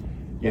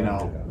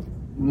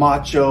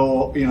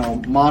macho,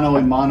 mano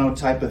and mano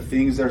type of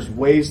things. There's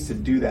ways to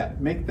do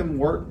that. Make them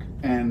work.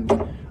 And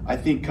I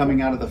think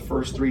coming out of the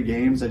first 3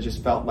 games, I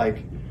just felt like,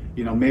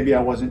 maybe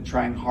I wasn't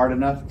trying hard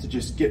enough to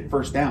just get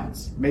first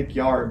downs, make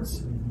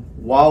yards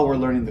while we're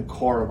learning the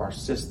core of our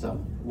system,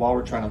 while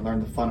we're trying to learn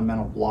the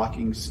fundamental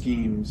blocking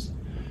schemes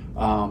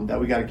that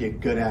we got to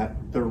get good at,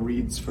 the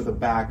reads for the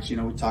backs.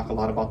 We talk a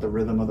lot about the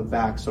rhythm of the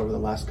backs over the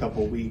last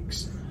couple of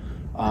weeks,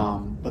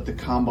 but the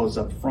combos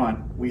up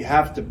front, we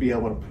have to be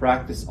able to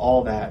practice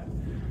all that.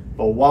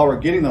 But while we're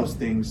getting those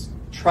things,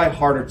 try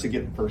harder to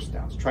get first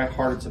downs, try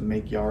harder to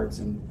make yards,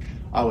 and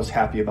I was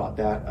happy about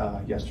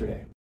that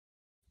yesterday.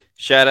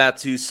 Shout out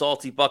to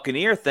Salty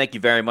Buccaneer. Thank you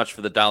very much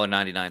for the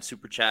 $1.99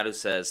 super chat, who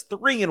says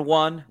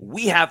 3-1.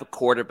 We have a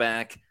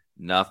quarterback.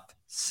 Enough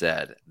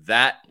said.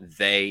 That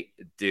they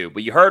do.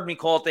 But you heard me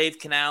call Dave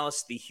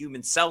Canales the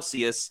human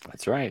Celsius.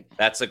 That's right.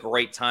 That's a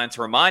great time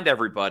to remind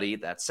everybody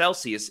that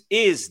Celsius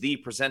is the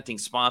presenting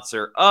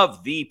sponsor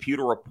of the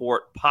Pewter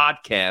Report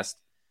podcast.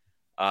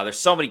 There's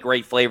so many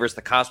great flavors.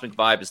 The Cosmic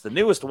Vibe is the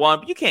newest one,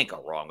 but you can't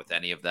go wrong with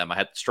any of them. I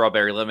had the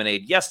strawberry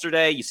lemonade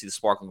yesterday. You see the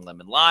sparkling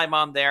lemon lime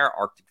on there.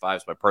 Arctic Vibe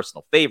is my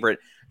personal favorite.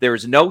 There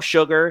is no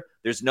sugar.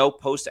 There's no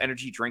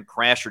post-energy drink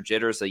crash or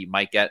jitters that you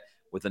might get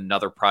with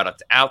another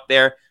product out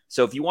there.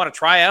 So if you want to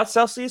try out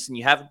Celsius and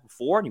you haven't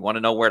before and you want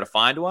to know where to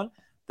find one,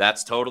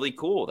 that's totally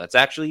cool. That's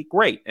actually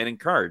great and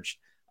encouraged.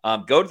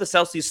 Go to the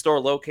Celsius store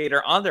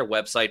locator on their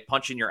website,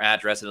 punch in your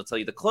address, and it'll tell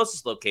you the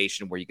closest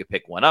location where you can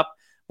pick one up,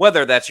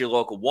 whether that's your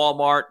local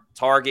Walmart,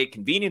 Target,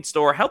 convenience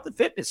store, health and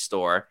fitness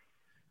store,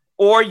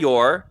 or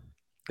your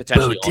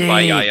potentially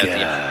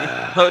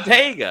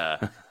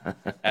bodega.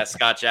 As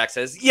Scott Jack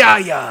says,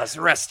 Yaya's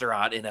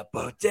restaurant in a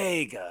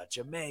bodega,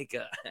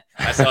 Jamaica.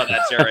 I saw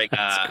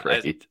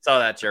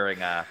that during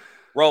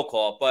roll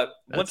call. But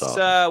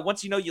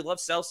once you know you love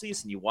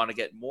Celsius and you want to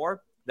get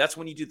more, that's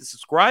when you do the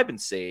subscribe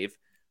and save.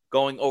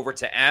 Going over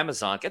to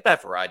Amazon, get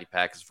that variety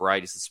pack, because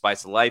variety is the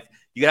spice of life.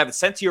 You can have it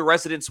sent to your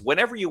residence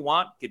whenever you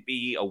want. It could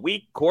be a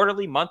week,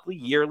 quarterly, monthly,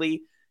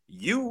 yearly.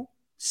 You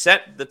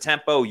set the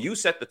tempo. You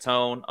set the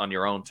tone on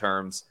your own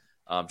terms.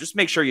 Just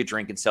make sure you're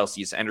drinking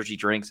Celsius energy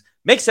drinks.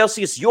 Make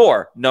Celsius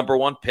your number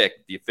one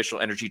pick, the official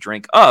energy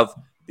drink of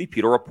the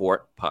Pewter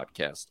Report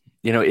podcast.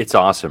 It's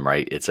awesome,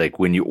 right? It's like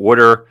when you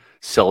order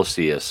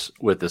Celsius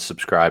with the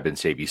subscribe and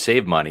save, you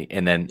save money,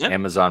 and then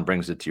Amazon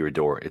brings it to your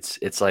door.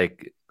 It's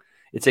like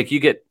you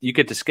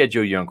get to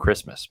schedule your own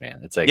Christmas, man.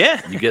 It's like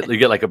you get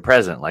like a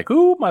present, like,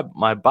 ooh,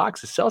 my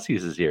box of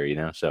Celsius is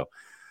here, So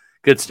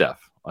good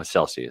stuff on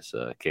Celsius.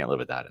 Can't live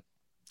without it.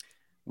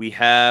 We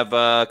have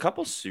a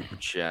couple super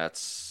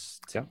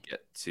chats to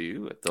get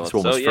to. This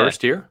one was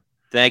first here.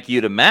 Thank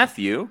you to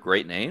Matthew,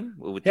 great name,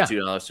 with the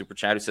 $2 super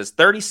chat, who says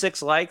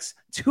 36 likes,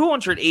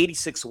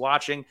 286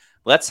 watching.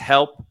 Let's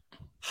help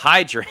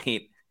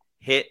hydrate.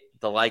 Hit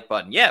the like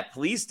button. Yeah,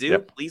 please do.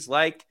 Yep. Please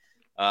like.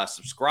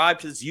 Subscribe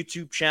to this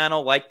YouTube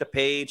channel, like the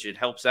page. It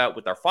helps out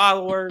with our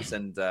followers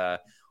and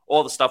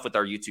all the stuff with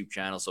our YouTube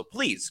channel. So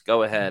please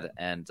go ahead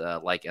and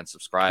like and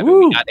subscribe. And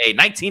we got a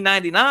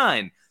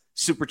 $19.99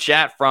 super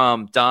chat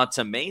from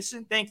Donta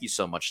Mason. Thank you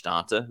so much,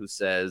 Donta, who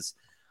says,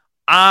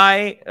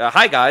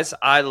 hi guys,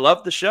 I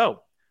love the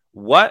show.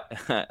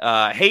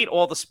 Hate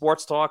all the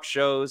sports talk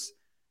shows.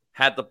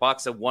 Had the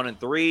Bucs at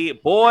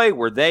 1-3. Boy,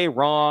 were they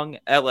wrong.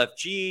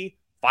 LFG,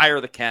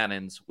 fire the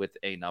cannons with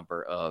a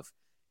number of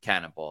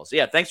cannonballs.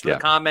 Yeah, thanks for the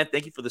comment.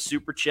 Thank you for the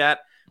super chat.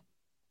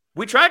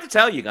 We tried to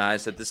tell you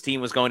guys that this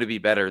team was going to be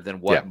better than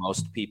what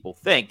most people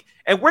think.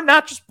 And we're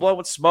not just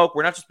blowing smoke.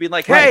 We're not just being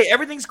like, hey,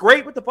 everything's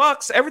great with the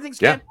Bucs. Everything's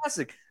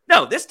fantastic.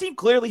 No, this team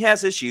clearly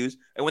has issues.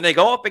 And when they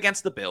go up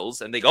against the Bills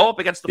and they go up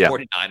against the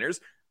 49ers,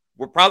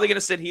 we're probably going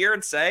to sit here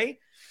and say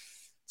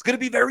it's going to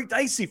be very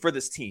dicey for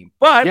this team.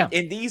 But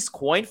in these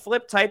coin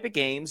flip type of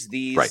games,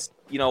 these,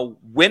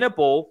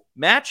 winnable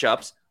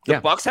matchups, the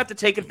Bucs have to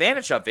take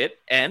advantage of it.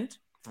 And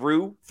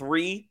through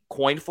 3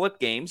 coin flip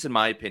games, in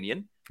my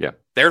opinion,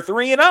 they're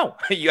 3-0.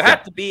 You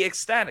have to be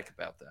ecstatic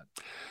about that.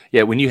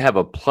 Yeah, when you have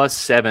a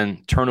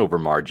 +7 turnover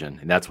margin,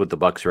 and that's what the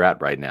Bucs are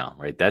at right now,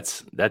 right?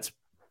 That's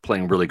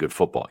playing really good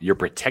football. You're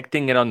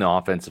protecting it on the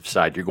offensive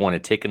side. You're going to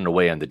take it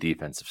away on the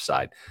defensive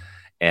side.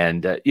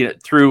 And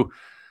through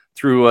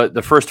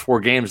the first 4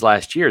 games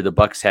last year, the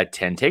Bucs had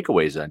 10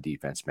 takeaways on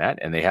defense, Matt,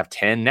 and they have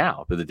 10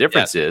 now. But the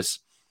difference is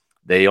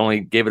they only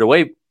gave it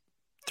away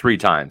 3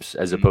 times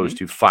as opposed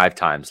to 5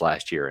 times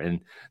last year. And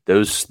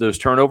those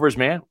turnovers,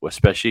 man,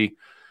 especially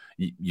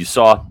you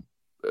saw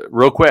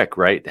real quick,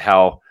 right,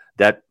 how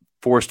that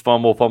forced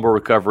fumble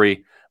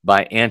recovery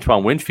by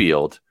Antoine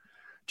Winfield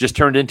just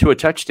turned into a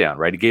touchdown,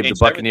 right? It gave the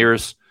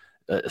Buccaneers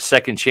a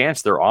second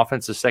chance, their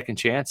offense a second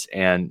chance.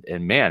 And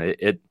man,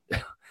 it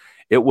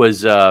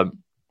was, it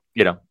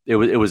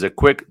was a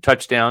quick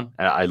touchdown.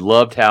 I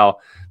loved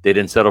how they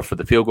didn't settle for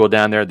the field goal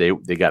down there.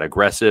 They got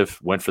aggressive,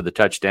 went for the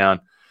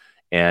touchdown.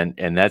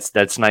 And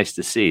that's nice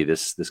to see,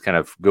 this kind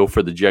of go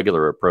for the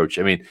jugular approach.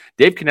 I mean,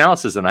 Dave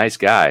Canales is a nice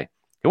guy.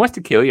 He wants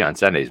to kill you on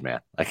Sundays, man.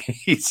 Like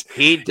he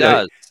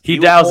does. He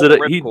dials it.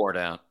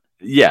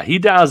 He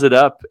dials it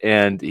up,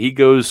 and he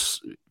goes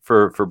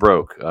for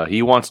broke.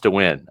 He wants to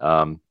win.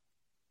 And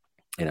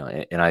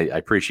I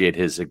appreciate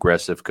his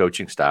aggressive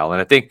coaching style.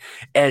 And I think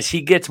as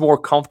he gets more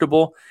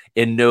comfortable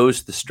and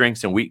knows the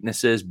strengths and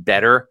weaknesses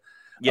better,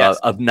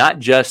 of not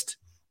just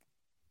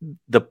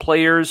the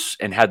players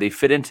and how they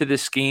fit into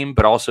this scheme,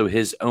 but also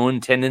his own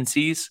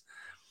tendencies.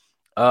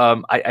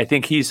 I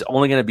think he's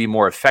only going to be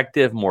more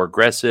effective, more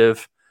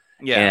aggressive,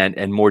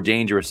 and more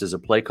dangerous as a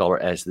play caller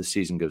as the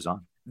season goes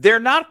on.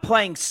 They're not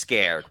playing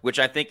scared, which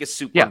I think is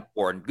super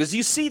important, because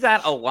you see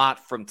that a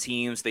lot from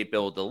teams. They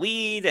build the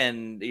lead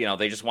and,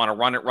 they just want to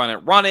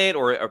run it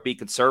or be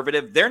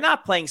conservative. They're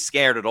not playing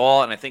scared at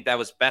all. And I think that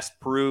was best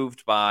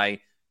proved by,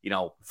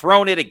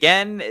 throwing it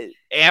again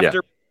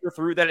after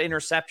through that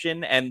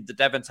interception and the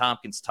Devin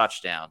Tompkins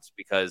touchdowns,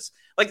 because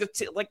like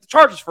the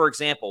Chargers, for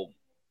example,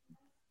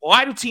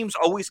 why do teams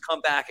always come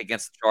back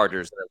against the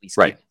Chargers at least?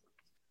 Right.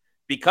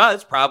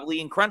 Because probably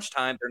in crunch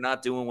time, they're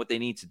not doing what they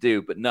need to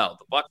do. But no,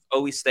 the Bucs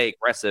always stay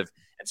aggressive.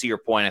 And to your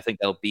point, I think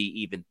they'll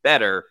be even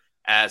better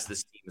as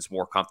this team is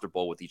more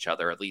comfortable with each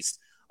other, at least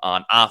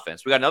on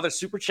offense. We got another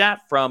super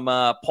chat from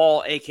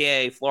Paul,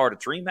 a.k.a. Florida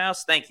Dreamhouse.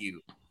 Thank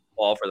you,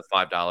 Paul, for the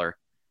 $5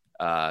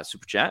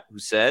 super chat, who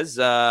says,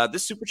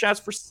 this super chat's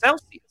for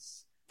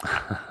Celsius.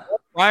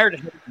 Prior to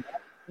hitting the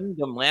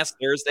Kingdom last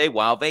Thursday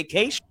while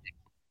vacationing,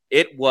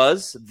 it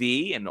was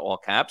the, in all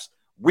caps,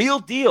 real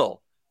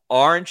deal.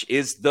 Orange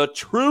is the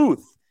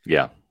truth.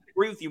 Yeah. I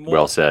agree with you more.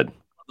 Well said.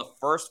 The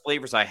first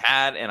flavors I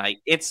had, and I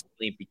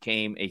instantly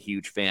became a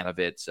huge fan of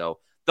it. So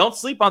don't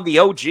sleep on the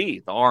OG.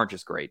 The orange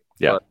is great.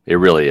 Yeah, it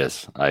really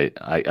is. I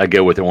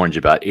go with orange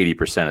about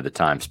 80% of the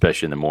time,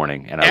 especially in the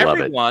morning, and I love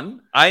it.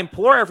 I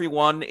implore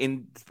everyone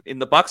in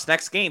the Bucs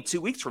next game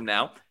 2 weeks from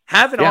now,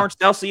 have an orange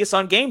Celsius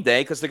on game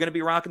day, because they're going to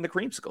be rocking the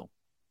creamsicle.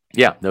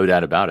 Yeah, no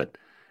doubt about it.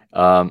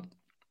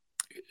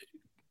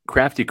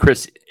 Crafty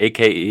Chris,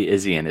 a.k.a.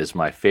 Izzian, is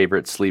my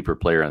favorite sleeper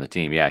player on the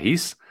team. Yeah,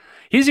 he's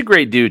a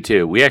great dude,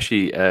 too. We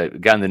actually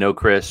gotten to know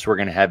Chris. We're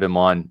going to have him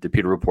on the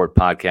Peter Report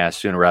podcast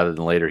sooner rather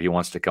than later. He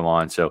wants to come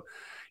on. So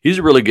he's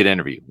a really good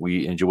interview.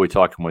 We enjoy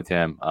talking with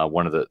him.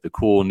 One of the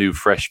cool, new,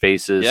 fresh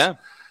faces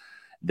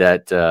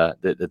that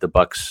the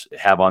Bucs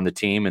have on the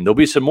team. And there'll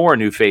be some more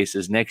new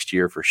faces next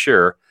year for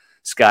sure.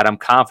 Scott, I'm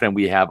confident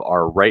we have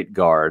our right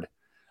guard,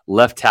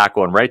 left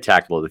tackle, and right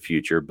tackle of the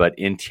future, but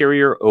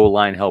interior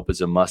O-line help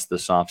is a must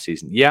this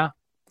offseason. Yeah,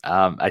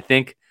 I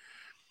think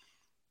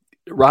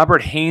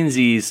Robert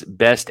Hainsey's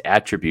best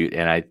attribute,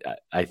 and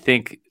I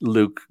think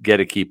Luke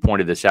Gedeke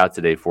pointed this out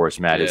today for us,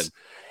 Matt,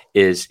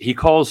 is he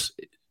calls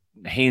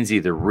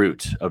Hainsey the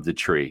root of the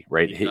tree,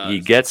 right?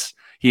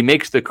 He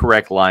makes the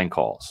correct line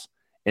calls.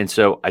 And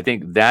so I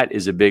think that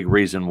is a big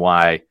reason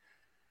why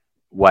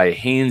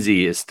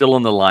Hainsey is still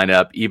in the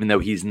lineup, even though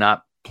he's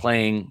not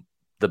playing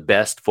the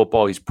best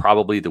football. He's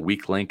probably the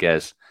weak link,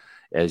 as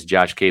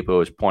Josh Capo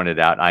has pointed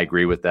out. I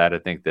agree with that. I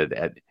think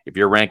that if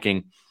you're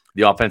ranking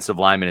the offensive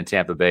linemen in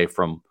Tampa Bay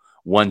from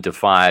 1 to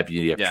 5,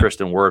 you have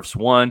Tristan Wirfs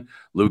 1,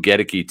 Luke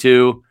Gedeke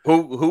 2.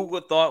 Who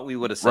would thought we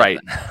would have said right?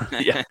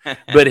 That?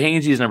 But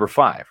Hainsey's number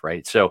 5,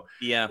 right? So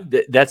yeah,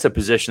 that's a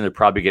position they're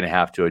probably going to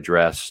have to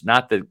address.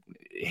 Not that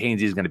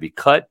Hainsey's going to be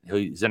cut;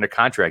 he's under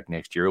contract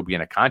next year. He'll be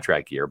in a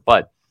contract year,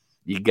 but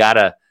you got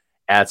to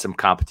add some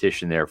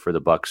competition there for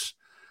the Bucs.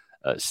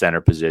 Center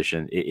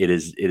position. It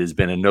has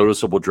been a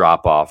noticeable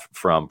drop off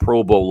from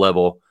Pro Bowl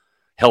level,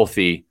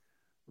 healthy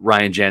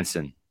Ryan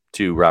Jensen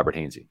to Robert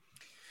Hainsey.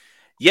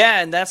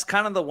 Yeah, and that's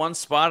kind of the one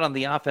spot on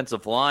the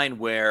offensive line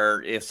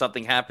where if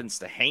something happens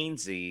to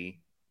Hainsey,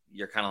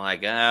 you're kind of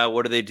like,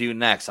 what do they do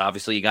next?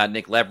 Obviously, you got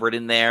Nick Leverett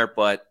in there,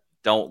 but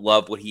don't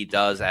love what he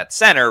does at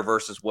center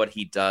versus what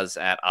he does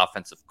at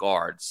offensive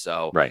guard.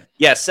 So, right.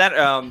 Yeah,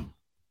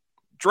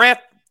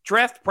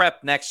 draft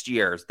prep next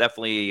year is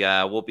definitely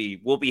we'll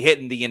be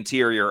hitting the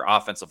interior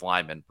offensive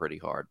linemen pretty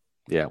hard.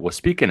 Yeah. Well,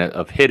 speaking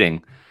of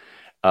hitting,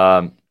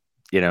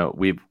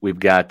 we've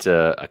got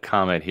a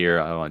comment here.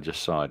 Oh, I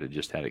just saw it. I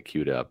just had it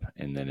queued up,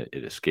 and then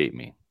it escaped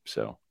me.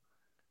 So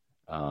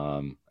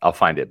I'll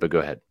find it. But go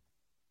ahead.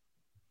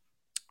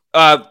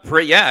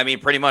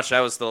 Pretty much that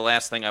was the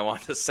last thing I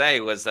wanted to say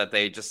was that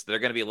they're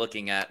going to be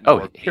looking at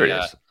here it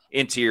is.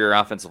 Interior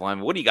offensive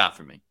lineman. What do you got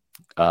for me?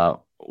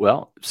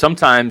 Well,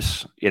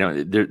 sometimes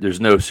there's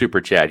no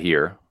super chat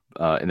here,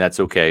 and that's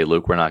okay,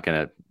 Luke. We're not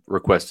going to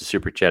request a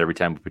super chat every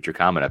time we put your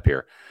comment up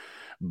here.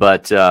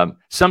 But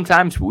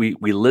sometimes we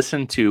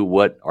listen to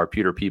what our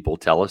Pewter people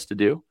tell us to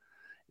do,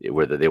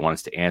 whether they want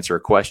us to answer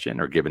a question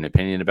or give an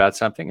opinion about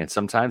something. And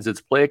sometimes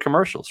it's play a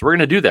commercial. So we're going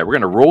to do that. We're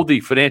going to roll the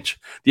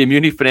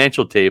Immuni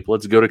Financial tape.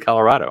 Let's go to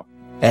Colorado.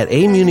 At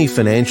Immuni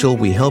Financial,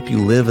 we help you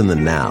live in the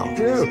now.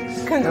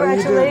 Dude,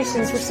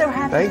 congratulations. We're so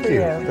happy for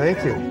you.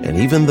 Thank you. And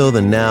even though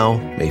the now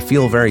may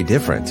feel very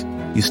different,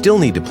 you still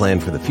need to plan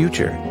for the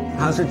future.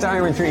 How's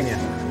retirement treating you?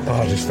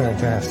 Oh, just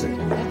fantastic.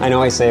 I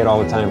know I say it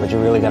all the time, but you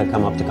really got to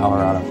come up to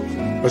Colorado.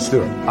 Let's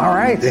do it. All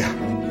right.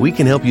 Yeah. We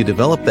can help you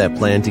develop that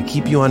plan to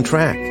keep you on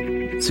track,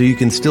 so you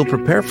can still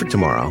prepare for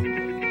tomorrow,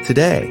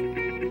 today.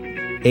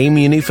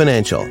 Immuni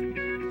Financial.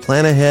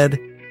 Plan ahead,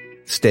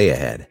 stay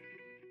ahead.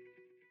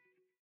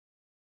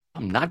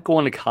 I'm not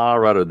going to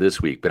Colorado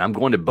this week, but I'm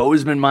going to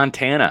Bozeman,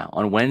 Montana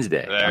on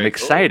Wednesday. I'm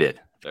excited.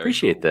 Cool.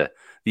 Appreciate the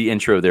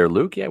intro there,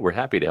 Luke. Yeah, we're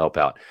happy to help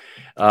out.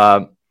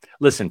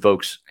 Listen,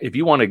 folks, if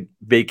you want to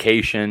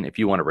vacation, if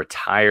you want to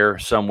retire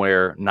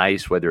somewhere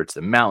nice, whether it's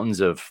the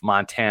mountains of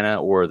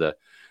Montana or the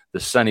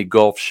sunny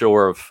Gulf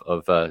Shore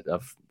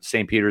of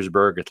St.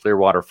 Petersburg or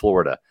Clearwater,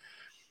 Florida,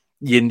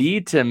 you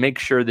need to make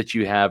sure that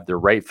you have the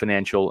right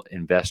financial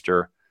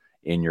investor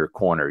in your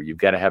corner. You've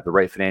got to have the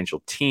right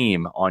financial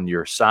team on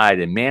your side,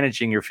 and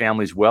managing your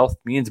family's wealth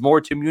means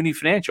more to Immuni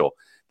Financial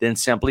than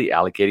simply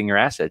allocating your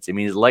assets. It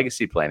means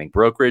legacy planning,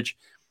 brokerage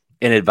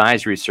and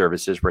advisory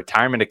services,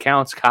 retirement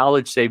accounts,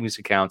 college savings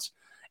accounts,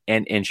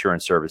 and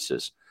insurance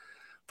services.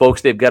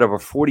 Folks, they've got over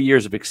 40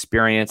 years of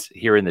experience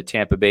here in the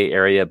Tampa Bay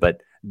area,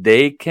 but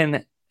they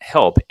can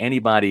help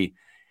anybody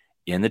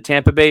in the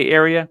Tampa Bay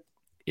area,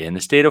 in the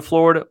state of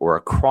Florida, or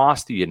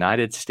across the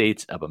United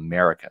States of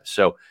America.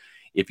 So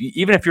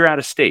even if you're out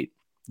of state,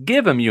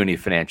 give Immuni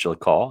Financial a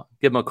call.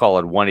 Give them a call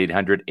at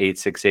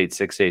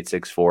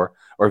 1-800-868-6864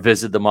 or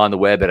visit them on the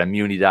web at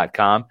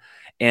immuni.com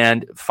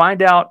and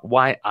find out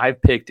why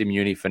I've picked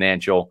Immuni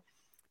Financial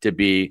to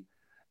be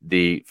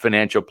the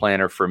financial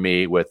planner for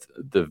me with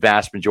the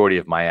vast majority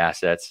of my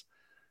assets,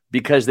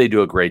 because they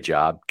do a great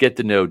job. Get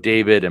to know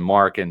David and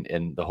Mark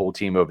and the whole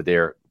team over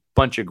there.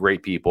 Bunch of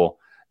great people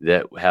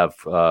that have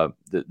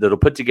that'll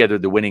put together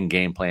the winning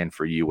game plan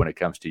for you when it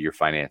comes to your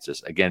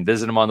finances. Again,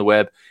 visit them on the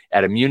web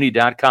at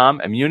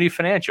immuni.com, Immuni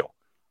Financial.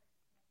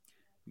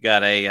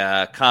 Got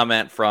a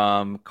comment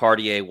from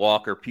Cartier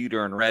Walker,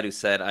 Pewter and Red, who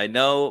said, I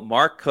know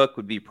Mark Cook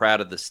would be proud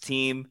of this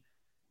team,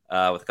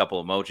 with a couple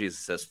of emojis. It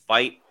says,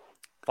 fight,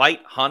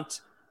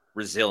 hunt,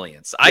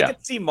 resilience. I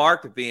could see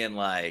Mark being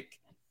like,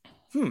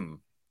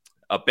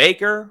 a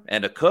baker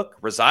and a cook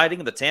residing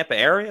in the Tampa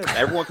area.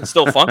 Everyone can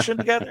still function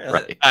together.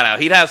 Right. I don't know.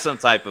 He'd have some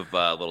type of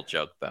little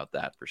joke about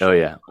that for sure. Oh,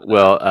 yeah.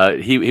 Well,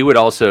 he would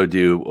also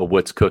do a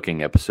What's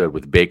Cooking episode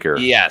with Baker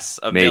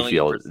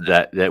Mayfield.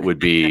 That would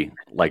be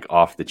like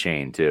off the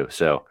chain, too.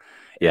 So,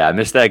 yeah, I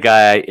miss that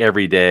guy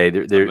every day.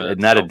 There's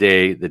not a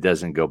day that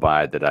doesn't go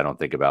by that I don't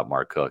think about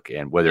Mark Cook.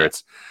 And whether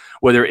it's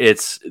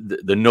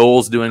the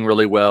Knowles doing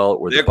really well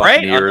or the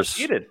Buccaneers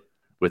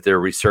with their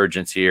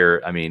resurgence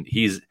here, I mean,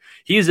 he's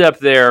up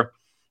there.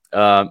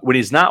 When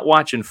he's not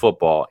watching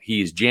football,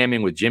 he's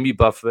jamming with Jimmy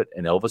Buffett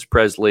and Elvis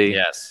Presley,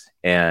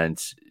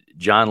 and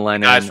John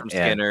Lennon, guys from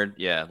Skinner,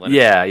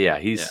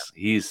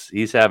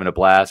 He's having a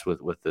blast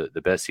with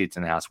the best seats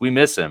in the house. We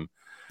miss him.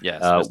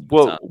 Yes,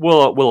 we'll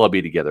all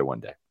be together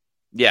one day.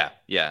 Yeah,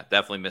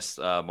 definitely miss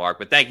Mark.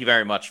 But thank you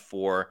very much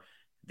for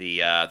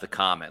the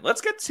comment.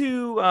 Let's get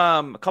to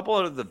a couple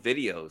of the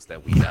videos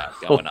that we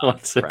got going on.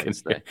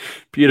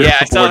 Peter,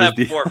 I saw that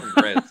before from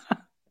Chris.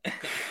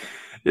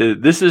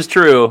 This is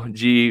true.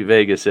 G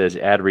Vega says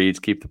ad reads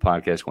keep the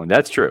podcast going.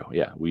 That's true.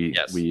 Yeah, we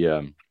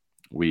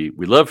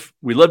love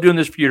doing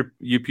this for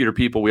you Pewter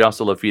people. We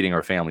also love feeding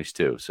our families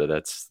too. So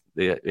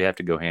they have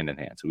to go hand in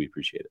hand. So we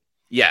appreciate it.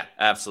 Yeah,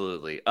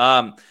 absolutely.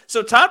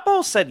 So Todd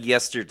Bowles said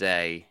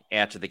yesterday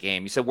after the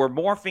game, he said we're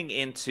morphing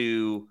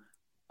into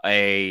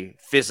a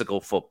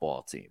physical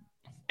football team,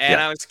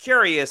 and I was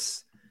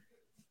curious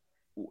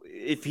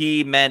if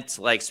he meant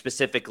like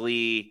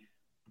specifically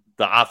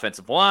the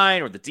offensive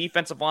line or the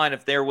defensive line,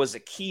 if there was a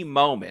key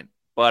moment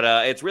But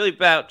it's really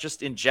about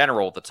just in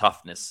general the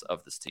toughness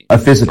of this team. A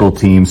physical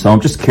team. So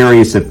I'm just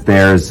curious if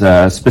there's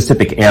a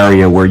specific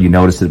area where you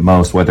notice it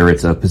most, whether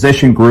it's a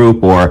position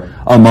group or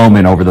a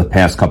moment over the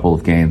past couple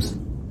of games.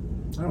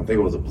 I don't think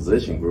it was a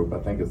position group. I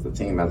think it's the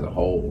team as a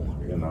whole.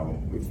 You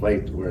know, we've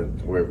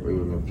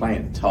been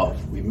playing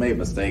tough. We've made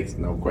mistakes,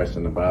 no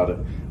question about it.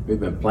 We've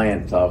been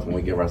playing tough, and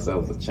we give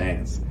ourselves a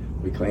chance.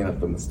 We clean up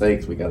the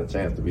mistakes, we got a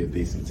chance to be a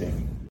decent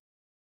team.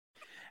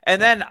 And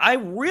then I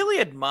really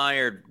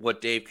admired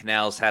what Dave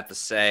Canales had to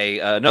say.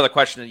 Another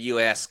question that you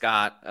asked,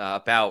 Scott,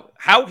 about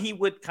how he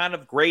would kind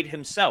of grade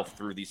himself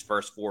through these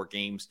first 4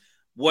 games,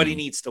 what he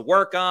needs to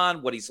work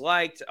on, what he's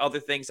liked, other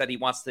things that he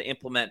wants to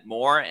implement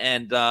more.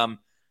 And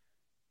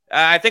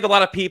I think a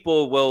lot of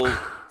people will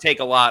take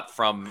a lot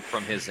from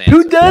his answer.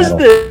 Who does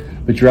this?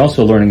 But you're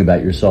also learning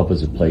about yourself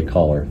as a play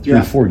caller.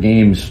 3-4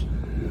 games,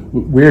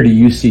 where do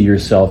you see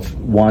yourself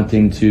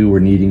wanting to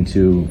or needing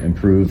to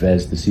improve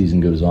as the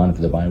season goes on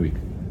for the bye week?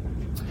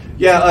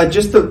 Yeah,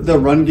 just the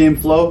run game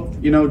flow,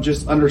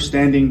 just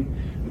understanding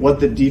what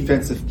the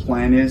defensive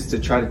plan is to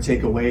try to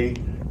take away,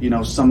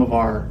 some of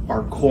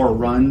our core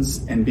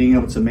runs and being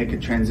able to make a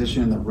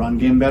transition in the run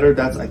game better.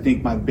 That's, I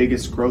think, my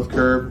biggest growth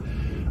curve.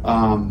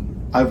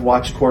 I've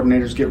watched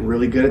coordinators get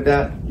really good at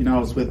that. I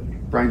was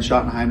with Brian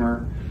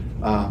Schottenheimer,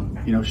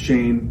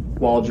 Shane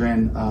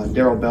Waldron,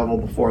 Darrell Bevel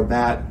before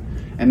that.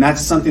 And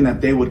that's something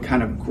that they would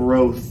kind of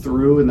grow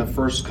through in the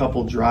first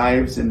couple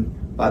drives, and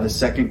by the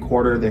second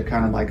quarter, they're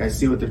kind of like, I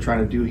see what they're trying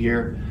to do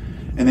here.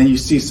 And then you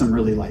see some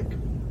really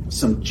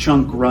some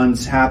chunk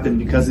runs happen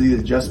because of these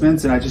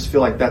adjustments. And I just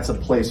feel like that's a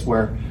place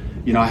where,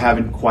 I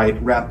haven't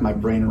quite wrapped my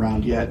brain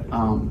around yet.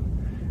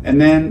 And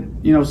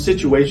then,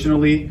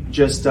 situationally,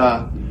 just,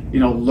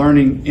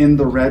 learning in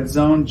the red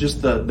zone,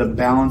 just the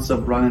balance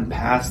of run and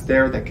pass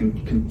there that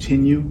can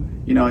continue,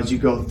 as you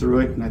go through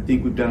it. And I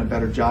think we've done a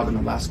better job in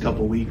the last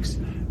couple of weeks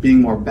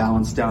being more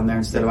balanced down there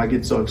instead of I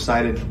get so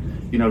excited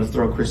to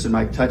throw Chris and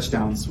Mike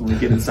touchdowns when we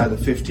get inside the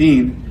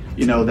 15,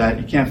 that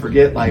you can't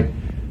forget,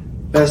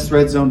 best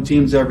red zone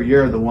teams every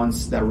year are the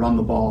ones that run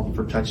the ball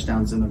for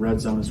touchdowns in the red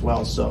zone as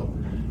well. So,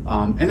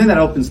 and then that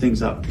opens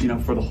things up,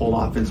 for the whole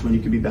offense when you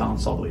can be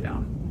balanced all the way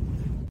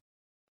down.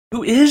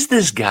 Who is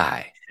this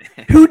guy?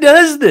 Who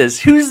does this?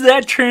 Who's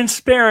that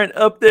transparent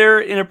up there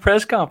in a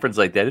press conference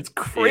like that? It's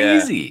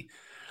crazy.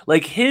 Yeah.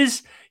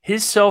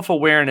 His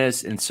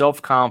self-awareness and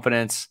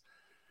self-confidence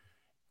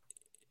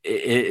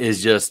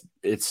is just,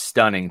 it's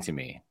stunning to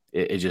me.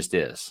 It just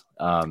is.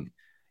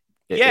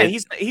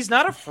 He's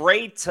not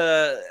afraid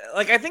to,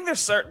 I think there's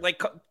certain,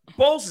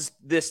 Bowles is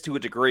this to a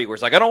degree where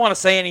it's I don't want to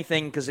say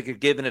anything because it could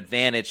give an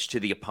advantage to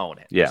the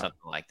opponent or something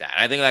like that.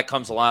 I think that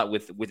comes a lot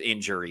with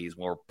injuries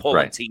where we're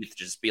pulling teeth,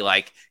 just be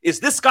is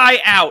this guy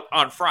out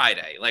on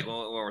Friday? When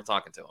we're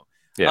talking to him.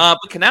 Yeah.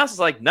 But Canales is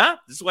nah,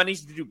 this is what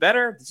needs to do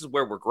better. This is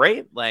where we're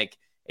great.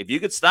 If you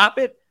could stop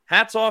it,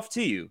 hats off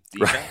to you.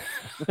 Right.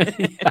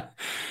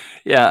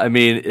 Yeah, I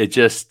mean, it's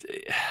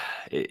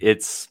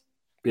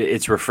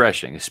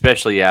refreshing,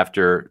 especially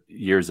after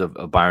years of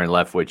Byron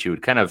Leftwich. You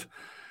would kind of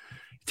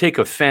take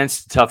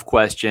offense to tough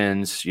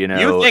questions, You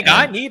think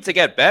I need to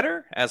get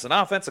better as an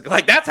offensive?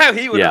 That's how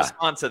he would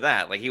respond to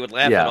that. He would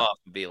laugh it off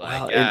and be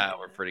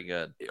we're pretty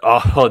good.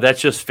 Oh, that's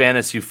just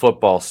fantasy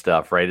football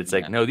stuff, right? It's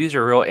no, these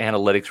are real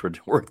analytics.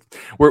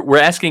 We're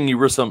asking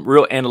you some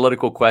real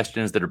analytical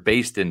questions that are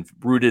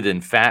rooted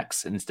in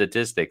facts and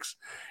statistics.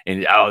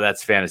 And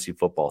that's fantasy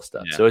football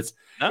stuff. Yeah. So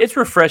it's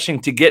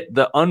refreshing to get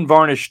the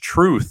unvarnished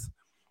truth.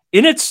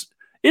 And it's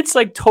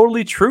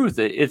totally truth.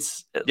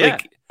 It's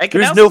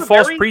there's no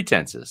false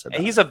pretenses.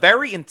 He's a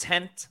very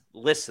intent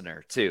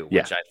listener too,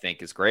 which I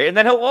think is great. And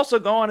then he'll also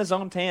go on his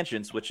own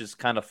tangents, which is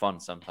kind of fun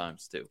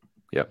sometimes too.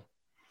 Yep.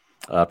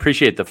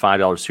 Appreciate the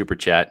 $5 super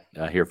chat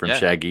here from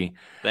Shaggy.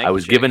 I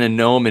was Shaggy. given a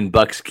gnome in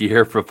Bucs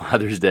gear for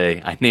Father's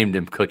Day. I named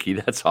him Cookie.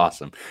 That's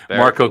awesome.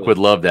 Mark Hook would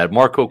love that.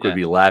 Mark Hook would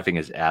be laughing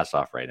his ass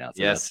off right now.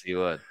 So yes, he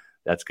would.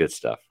 That's good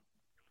stuff.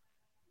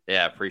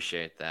 Yeah,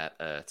 appreciate that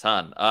a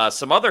ton.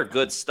 Some other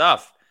good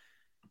stuff.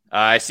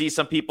 I see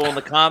some people in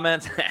the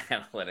comments.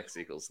 Analytics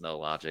equals no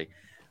logic.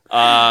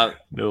 No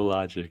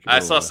logic. I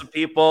saw some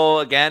people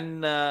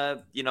again,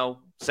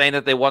 saying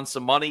that they won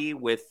some money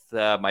with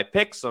my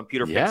picks on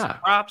Pewter Picks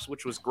and Props,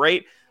 which was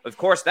great. Of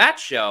course, that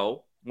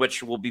show,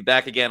 which will be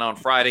back again on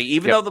Friday,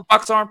 even though the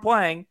Bucs aren't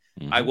playing,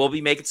 I will be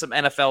making some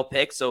NFL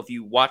picks. So if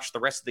you watch the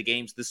rest of the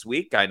games this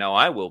week, I know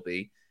I will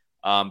be.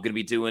 I'm going to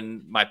be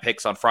doing my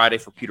picks on Friday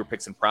for Pewter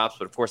Picks and Props.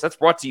 But, of course, that's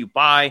brought to you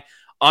by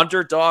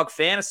Underdog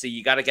Fantasy.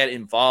 You got to get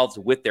involved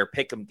with their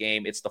pick'em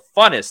game. It's the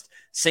funnest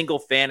single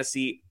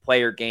fantasy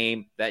player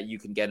game that you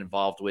can get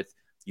involved with.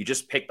 You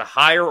just pick the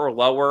higher or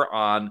lower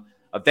on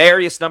a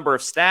various number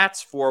of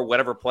stats for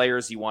whatever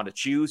players you want to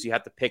choose. You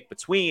have to pick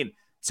between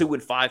 2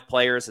 and 5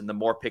 players, and the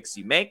more picks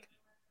you make,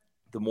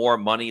 the more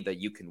money that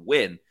you can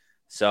win.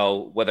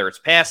 So whether it's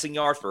passing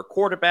yards for a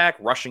quarterback,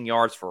 rushing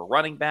yards for a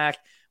running back,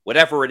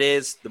 whatever it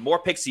is, the more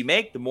picks you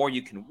make, the more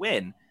you can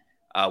win,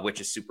 which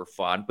is super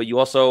fun. But you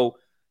also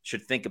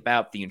should think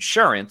about the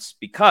insurance,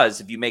 because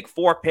if you make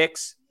 4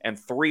 picks and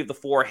 3 of the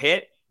 4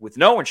 hit, with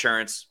no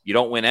insurance, you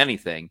don't win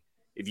anything.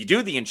 If you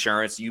do the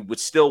insurance, you would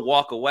still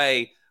walk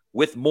away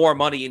with more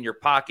money in your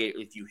pocket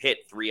if you hit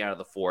 3 out of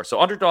the 4. So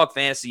Underdog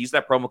Fantasy, use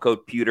that promo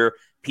code Pewter,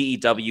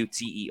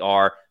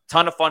 Pewter.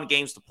 Ton of fun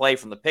games to play,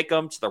 from the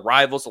pick'em to the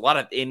rivals, a lot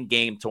of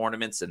in-game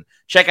tournaments. And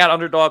check out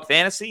Underdog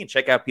Fantasy and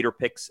check out Peter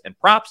Picks and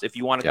Props if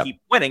you want to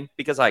keep winning,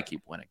 because I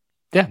keep winning.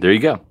 Yeah, there you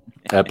go.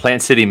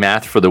 Plant City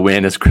math for the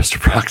win, as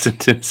Christopher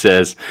Oxington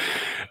says.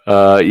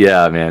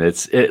 Yeah, man.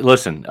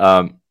 Listen,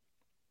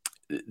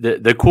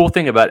 the cool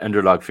thing about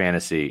Underdog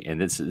Fantasy,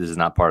 and this is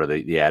not part of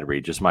the ad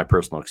read, just my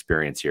personal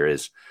experience here,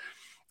 is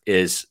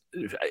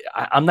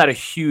I'm not a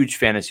huge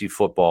fantasy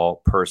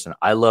football person.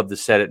 I love to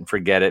set it and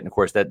forget it. And of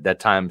course, that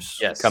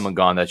time's come and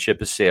gone. That ship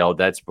has sailed.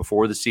 That's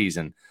before the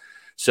season.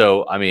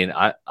 So, I mean,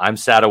 I'm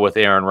saddled with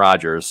Aaron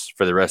Rodgers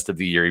for the rest of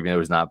the year, even though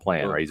he's not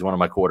playing, right? He's one of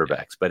my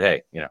quarterbacks. But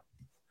hey,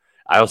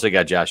 I also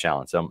got Josh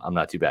Allen, so I'm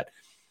not too bad.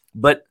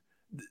 But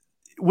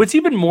what's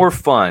even more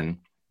fun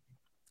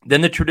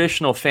than the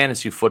traditional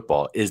fantasy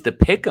football is the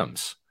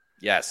pick'ems.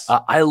 Yes.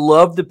 I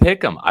love the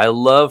pick'em. I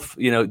love,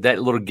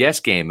 that little guess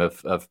game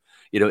of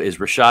is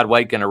Rachaad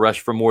White going to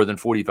rush for more than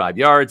 45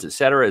 yards, et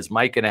cetera? Is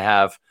Mike going to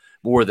have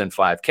more than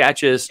 5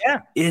 catches?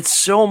 Yeah. It's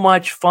so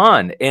much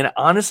fun. And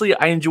honestly,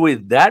 I enjoy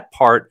that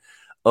part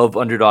of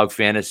Underdog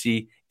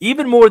Fantasy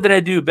even more than I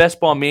do Best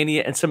Ball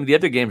Mania and some of the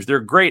other games. They're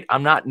great.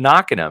 I'm not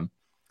knocking them.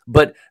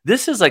 But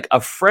this is like a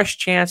fresh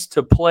chance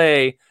to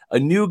play a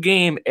new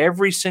game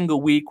every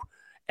single week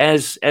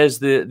as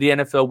the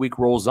NFL week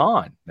rolls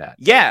on, Matt.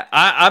 Yeah,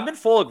 I'm in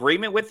full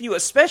agreement with you,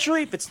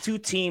 especially if it's 2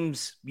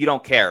 teams you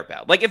don't care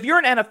about. Like, if you're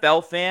an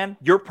NFL fan,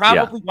 you're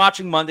probably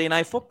watching Monday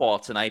Night Football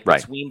tonight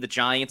between the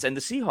Giants and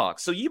the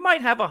Seahawks. So you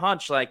might have a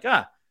hunch like,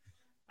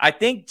 I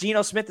think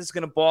Geno Smith is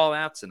going to ball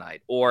out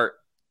tonight, or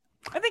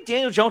I think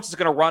Daniel Jones is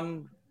going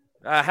to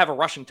have a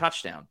rushing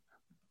touchdown.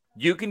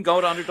 You can go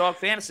to Underdog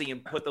Fantasy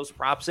and put those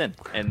props in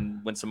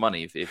and win some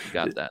money if you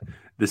got that.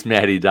 This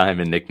Matty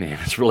Diamond nickname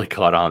has really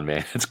caught on,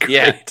 man. It's great.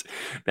 Yeah.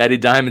 Matty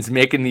Diamond's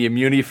making the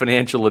Immuni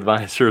Financial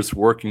Advisors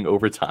working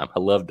overtime. I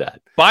love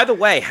that. By the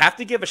way, have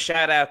to give a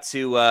shout out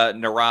to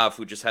Narav,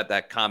 who just had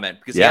that comment,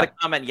 because he had a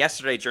comment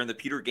yesterday during the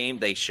Pewter Game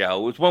Day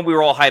show. It was when we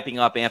were all hyping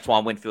up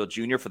Antoine Winfield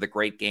Jr. for the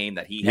great game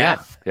that he had.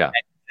 Yeah. And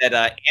said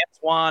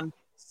Antoine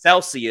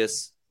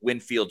Celsius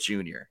Winfield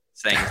Jr.,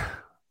 saying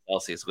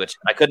Celsius, which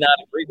I could not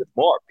agree with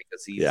more,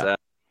 because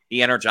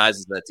he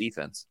energizes that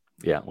defense.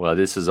 Yeah, well,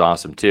 this is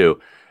awesome too.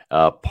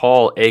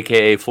 Paul,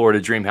 a.k.a.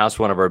 Florida Dreamhouse,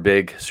 one of our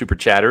big super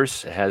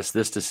chatters, has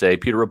this to say.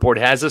 Pewter Report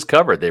has us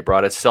covered. They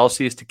brought us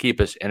Celsius to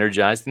keep us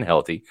energized and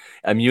healthy,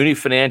 Immuni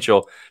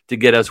Financial to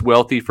get us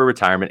wealthy for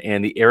retirement,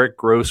 and the Eric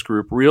Gross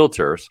Group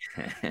Realtors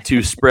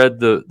to spread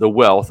the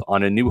wealth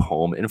on a new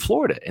home in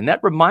Florida. And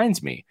that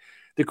reminds me,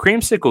 the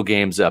Creamsicle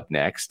game's up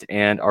next,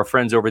 and our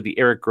friends over at the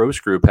Eric Gross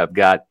Group have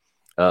got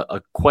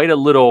quite a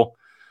little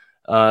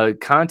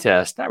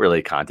contest, not really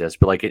a contest,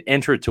 but like an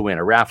enter to win,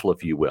 a raffle,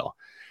 if you will.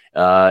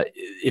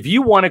 If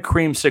you want a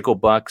Creamsicle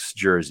Bucs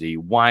jersey,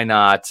 why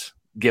not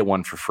get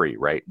one for free,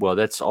 right? Well,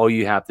 that's all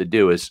you have to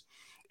do is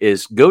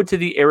go to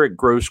the Eric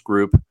Gross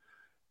Group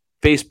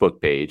Facebook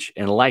page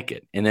and like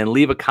it, and then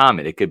leave a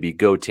comment. It could be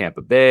Go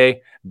Tampa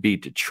Bay,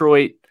 Beat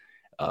Detroit,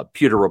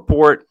 Pewter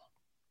Report,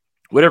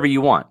 whatever you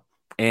want.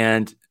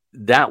 And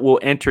that will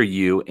enter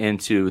you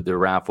into the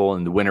raffle,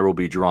 and the winner will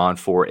be drawn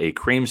for a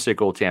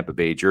Creamsicle Tampa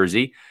Bay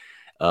jersey,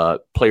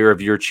 player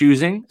of your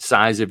choosing,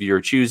 size of your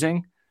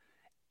choosing,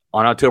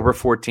 on October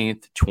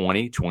 14th,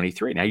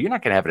 2023. Now, you're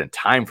not going to have it in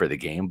time for the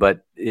game,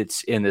 but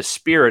it's in the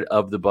spirit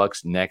of the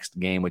Bucs' next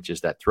game, which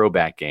is that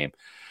throwback game.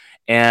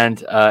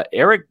 And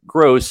Eric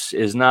Gross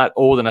is not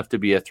old enough to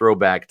be a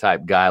throwback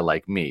type guy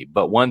like me,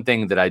 but one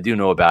thing that I do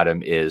know about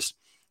him is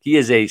he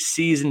is a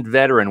seasoned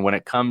veteran when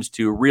it comes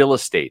to real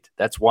estate.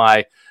 That's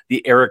why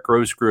the Eric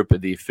Gross Group are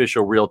the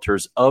official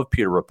realtors of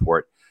Pewter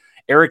Report.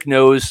 Eric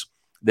knows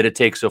that it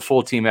takes a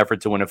full team effort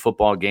to win a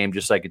football game,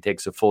 just like it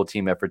takes a full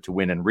team effort to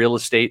win in real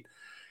estate.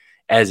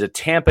 As a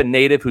Tampa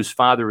native whose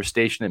father was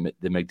stationed at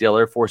the MacDill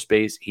Air Force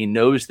Base, he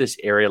knows this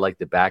area like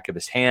the back of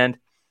his hand.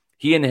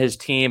 He and his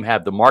team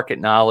have the market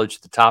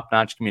knowledge, the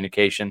top-notch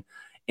communication,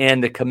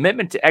 and the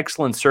commitment to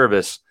excellent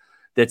service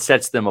that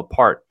sets them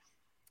apart.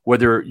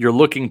 Whether you're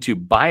looking to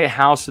buy a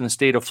house in the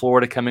state of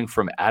Florida coming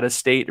from out of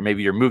state, or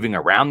maybe you're moving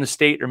around the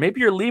state, or maybe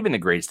you're leaving the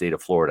great state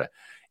of Florida,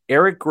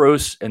 Eric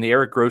Gross and the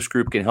Eric Gross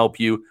Group can help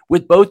you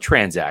with both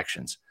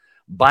transactions,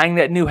 buying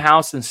that new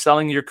house and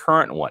selling your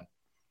current one.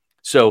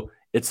 So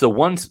it's the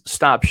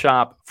one-stop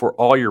shop for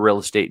all your real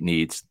estate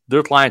needs.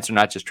 Their clients are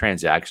not just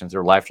transactions,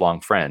 they're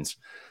lifelong friends.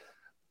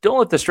 Don't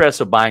let the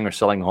stress of buying or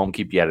selling a home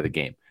keep you out of the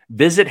game.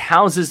 Visit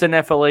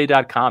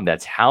housesinfla.com.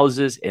 That's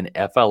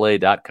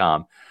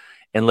housesinfla.com.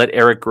 And let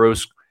Eric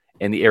Gross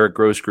and the Eric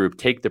Gross Group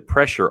take the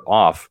pressure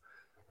off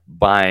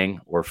buying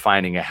or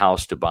finding a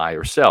house to buy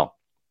or sell.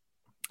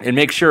 And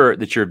make sure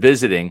that you're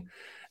visiting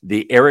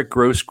the Eric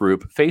Gross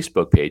Group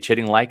Facebook page,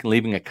 hitting like and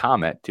leaving a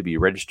comment to be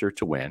registered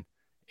to win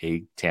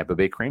a Tampa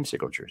Bay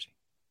Creamsicle jersey.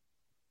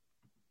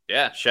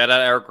 Yeah, shout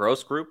out Eric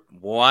Gross Group.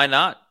 Why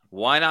not?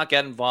 Why not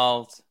get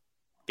involved?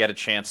 get a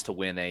chance to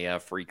win a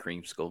free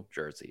creamsicle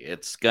jersey.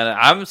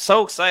 I'm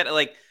so excited.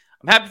 Like,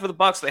 I'm happy for the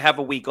Bucs. They have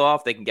a week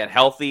off. They can get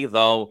healthy,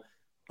 though.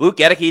 Luke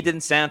Gedeke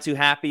didn't sound too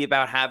happy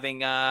about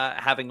having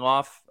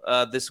off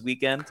this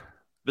weekend,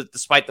 but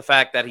despite the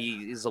fact that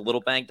he is a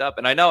little banged up.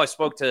 And I know I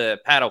spoke to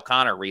Pat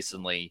O'Connor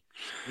recently.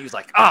 He was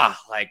like,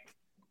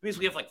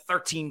 we have like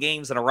 13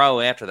 games in a row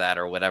after that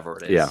or whatever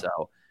it is. Yeah.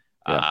 So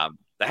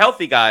the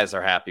healthy guys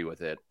are happy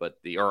with it, but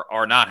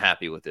are not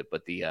happy with it.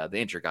 But the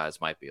injured guys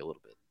might be a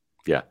little bit.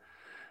 Yeah.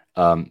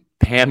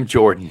 Cam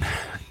Jordan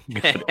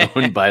got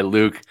owned by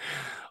Luke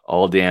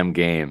all damn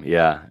game.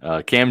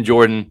 Yeah. Cam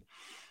Jordan,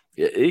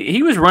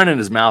 he was running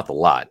his mouth a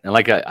lot. And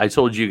like I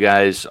told you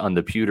guys on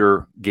the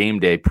Pewter Game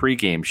Day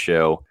pregame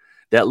show,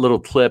 that little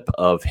clip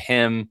of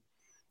him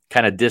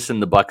kind of dissing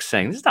the Bucs,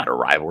 saying this is not a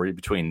rivalry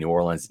between New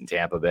Orleans and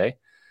Tampa Bay.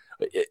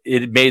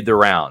 It made the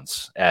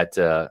rounds at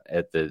the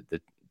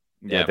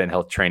Advent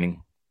Health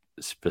training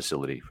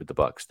facility with the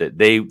Bucs. That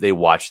they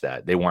watched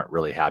that. They weren't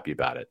really happy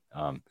about it.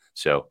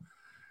 So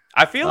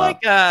I feel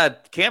like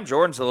Cam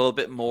Jordan's a little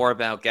bit more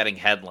about getting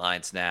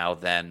headlines now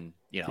than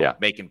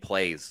making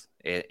plays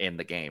in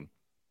the game.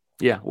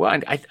 Yeah, well,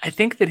 I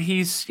think that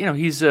he's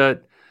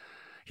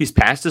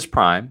past his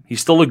prime. He's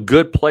still a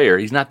good player.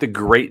 He's not the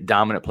great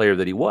dominant player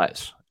that he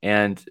was,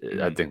 and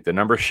I think the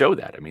numbers show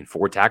that. I mean,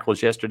 4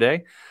 tackles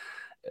yesterday.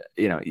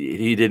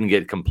 He didn't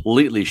get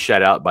completely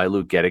shut out by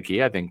Luke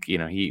Gedeke. I think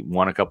he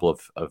won a couple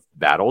of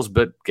battles,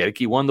 but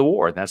Gedeke won the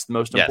war, and that's the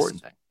most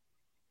important thing.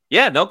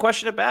 Yeah, no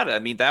question about it. I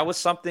mean, that was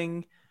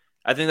something.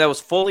 I think that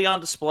was fully on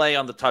display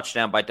on the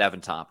touchdown by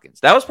Devin Tompkins.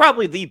 That was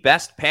probably the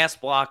best pass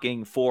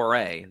blocking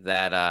foray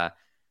that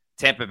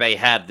Tampa Bay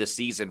had this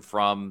season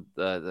from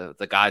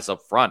the guys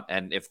up front.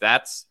 And if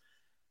that's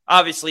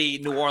obviously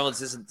New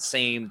Orleans isn't the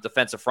same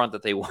defensive front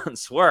that they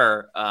once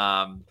were,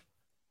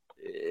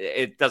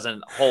 it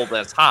doesn't hold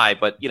as high,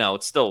 but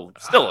it's still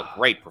a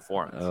great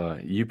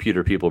performance. You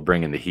Pewter people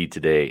bringing the heat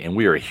today, and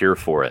we are here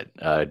for it.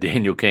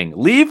 Daniel King,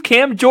 leave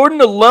Cam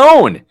Jordan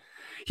alone.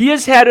 He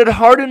has had it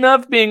hard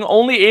enough being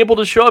only able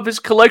to show up his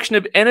collection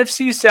of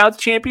NFC South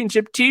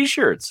Championship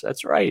T-shirts.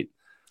 That's right.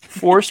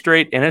 4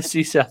 straight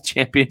NFC South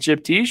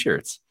Championship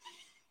T-shirts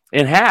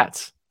and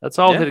hats. That's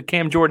all that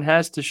Cam Jordan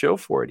has to show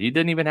for it. He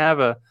didn't even have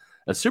a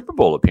Super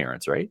Bowl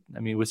appearance, right? I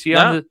mean, was he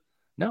on the...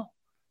 No.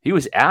 He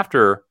was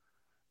after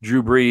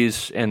Drew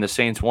Brees and the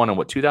Saints won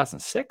in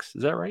 2006?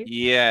 Is that right?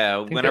 Yeah,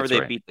 whenever they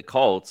beat the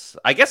Colts.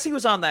 I guess he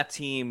was on that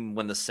team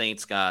when the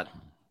Saints got...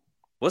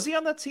 Was he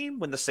on that team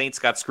when the Saints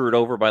got screwed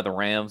over by the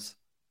Rams?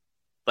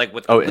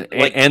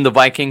 And the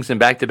Vikings in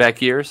back-to-back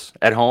years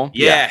at home?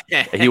 Yeah.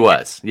 He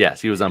was.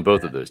 Yes, he was on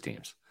both of those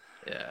teams.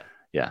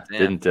 Yeah.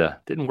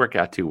 Didn't work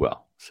out too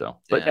well. So,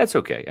 but that's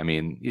okay. I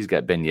mean, he's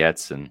got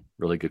beignets and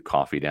really good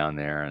coffee down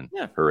there and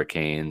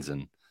hurricanes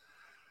and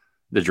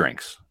the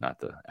drinks, not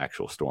the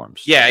actual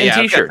storms. Yeah,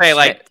 and T-shirts.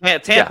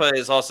 Tampa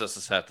is also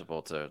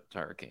susceptible to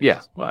hurricanes.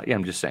 Yeah, well,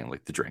 I'm just saying,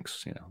 like the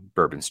drinks,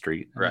 Bourbon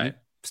Street. Right. You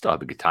still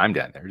have a good time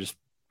down there. Just,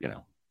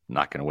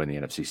 not going to win the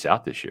NFC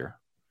South this year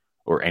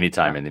or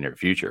anytime in the near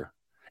future.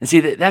 And see,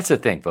 that's the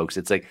thing, folks.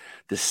 It's like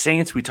the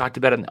Saints, we talked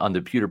about it on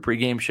the Pewter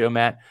pregame show,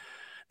 Matt.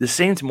 The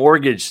Saints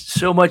mortgaged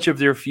so much of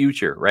their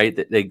future, right?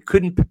 That they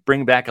couldn't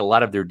bring back a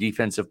lot of their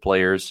defensive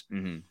players.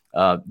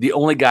 Mm-hmm. The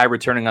only guy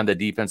returning on the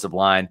defensive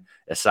line,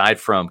 aside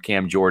from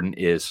Cam Jordan,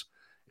 is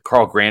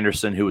Carl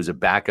Granderson, who was a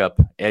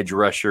backup edge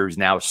rusher, who's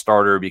now a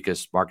starter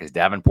because Marcus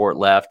Davenport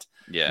left.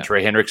 Yeah. And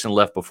Trey Hendrickson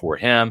left before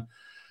him.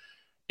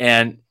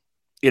 And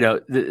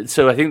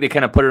so I think they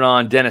kind of put it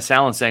on Dennis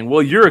Allen saying,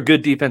 well, you're a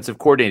good defensive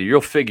coordinator.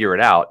 You'll figure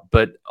it out.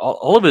 But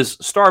all of his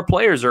star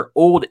players are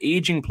old,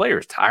 aging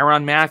players.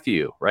 Tyrann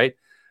Mathieu, right?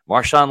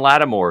 Marshawn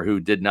Lattimore, who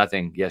did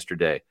nothing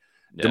yesterday.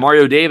 Yeah.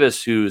 Demario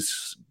Davis,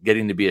 who's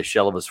getting to be a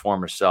shell of his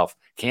former self.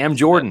 Cam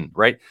Jordan,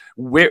 right?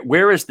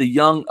 Where is the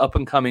young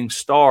up-and-coming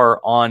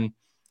star on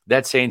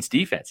that Saints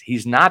defense?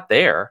 He's not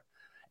there.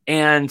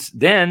 And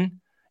then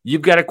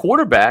you've got a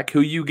quarterback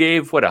who you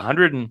gave,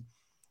 $150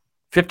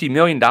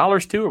 million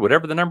to, or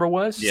whatever the number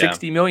was,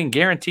 $60 million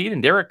guaranteed,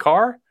 and Derek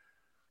Carr,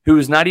 who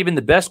is not even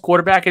the best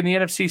quarterback in the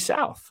NFC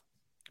South.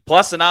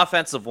 Plus an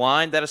offensive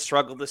line that has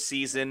struggled this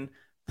season,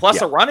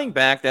 plus a running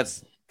back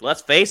that's,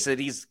 let's face it,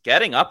 he's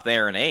getting up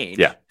there in age.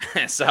 Yeah.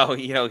 So,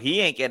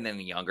 he ain't getting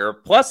any younger.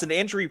 Plus an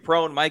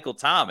injury-prone Michael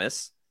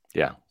Thomas.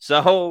 Yeah.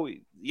 So,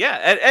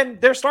 and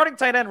their starting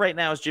tight end right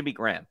now is Jimmy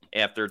Graham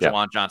after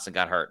Juwan Johnson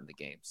got hurt in the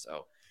game.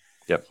 So,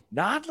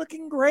 not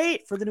looking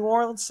great for the New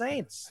Orleans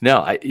Saints.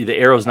 No, the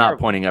arrow's not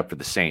pointing up for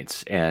the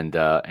Saints, and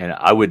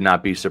I would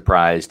not be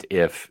surprised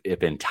if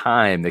in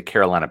time the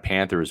Carolina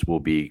Panthers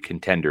will be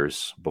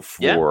contenders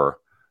before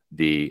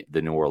the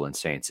New Orleans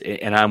Saints.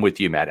 And I'm with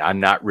you, Matt. I'm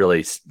not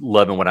really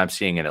loving what I'm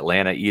seeing in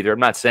Atlanta either. I'm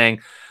not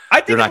saying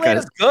I think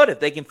Atlanta's good if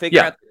they can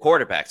figure out the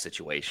quarterback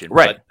situation,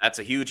 right? But that's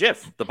a huge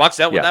if. The Bucs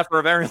dealt with that for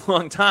a very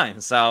long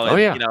time, so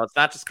it's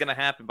not just going to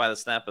happen by the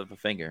snap of a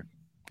finger.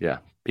 Yeah.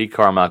 Pete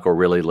Carmichael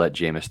really let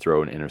Jameis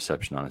throw an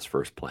interception on his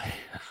first play.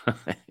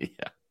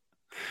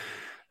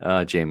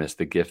 Jameis,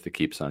 the gift that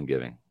keeps on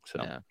giving.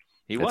 So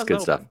he was good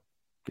open stuff.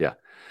 Yeah.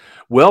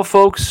 Well,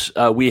 folks,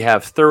 we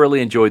have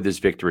thoroughly enjoyed this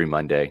Victory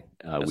Monday.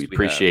 We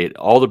appreciate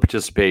all the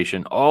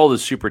participation, all the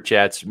super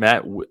chats.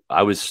 Matt,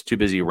 I was too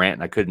busy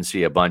ranting. I couldn't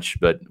see a bunch,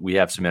 but we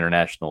have some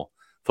international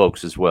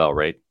folks as well,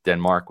 right?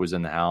 Denmark was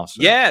in the house.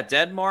 Yeah,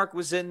 Denmark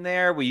was in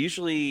there.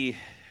 We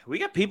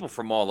got people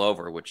from all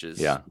over, which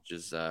is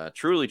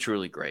truly,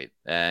 truly great.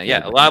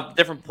 A lot of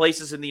different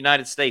places in the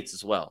United States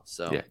as well.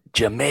 So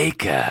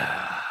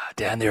Jamaica,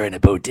 down there in a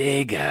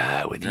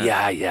bodega with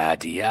Yaya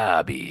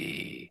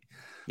Diaby.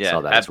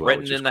 Yeah, had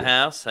Britain in the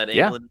house, had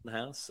England in the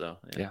house. So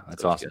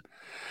that's awesome. Good.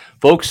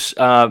 Folks,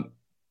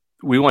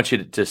 we want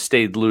you to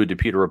stay glued to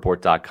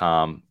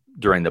pewterreport.com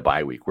during the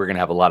bye week. We're going to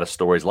have a lot of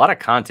stories. A lot of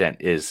content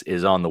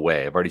is on the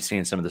way. I've already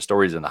seen some of the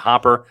stories in the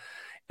hopper.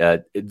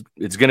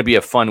 It's going to be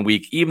a fun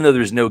week, even though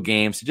there's no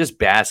games. So just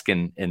bask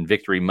in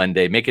Victory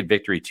Monday. Make it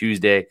Victory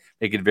Tuesday.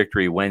 Make it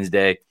Victory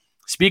Wednesday.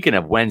 Speaking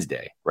of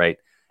Wednesday, right?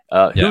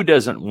 Who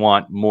doesn't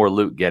want more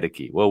Luke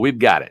Gedeke? Well, we've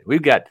got it.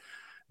 We've got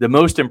the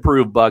most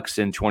improved Bucs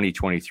in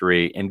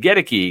 2023, and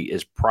Gedeke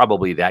is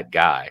probably that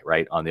guy,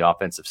 right, on the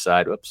offensive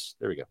side. Whoops,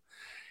 there we go.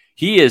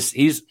 He's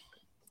there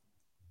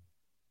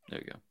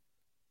you go.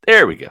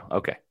 There we go.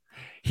 Okay.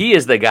 He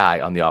is the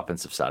guy on the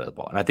offensive side of the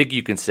ball. And I think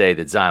you can say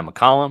that Zion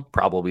McCollum,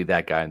 probably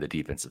that guy on the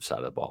defensive side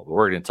of the ball. But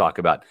we're going to talk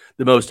about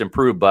the most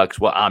improved Bucs.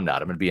 Well, I'm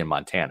not. I'm going to be in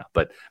Montana.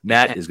 But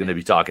Matt is going to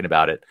be talking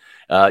about it.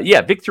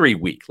 Victory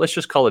week. Let's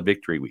just call it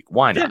Victory week.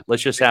 Why not?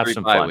 Let's just have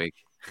some fun. Week.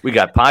 We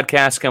got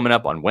podcasts coming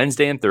up on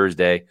Wednesday and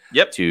Thursday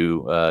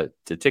to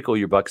tickle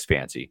your Bucs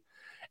fancy.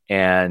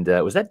 And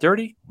was that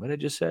dirty, what I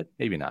just said?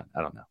 Maybe not.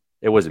 I don't know.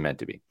 It wasn't meant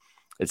to be.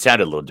 It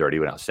sounded a little dirty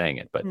when I was saying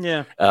it, but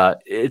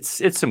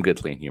it's some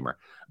good clean humor.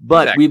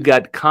 But we've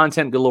got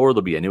content galore.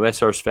 There'll be a new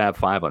SR's Fab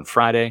 5 on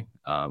Friday.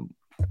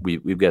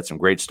 We've got some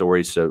great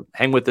stories. So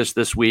hang with us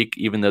this week,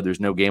 even though there's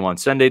no game on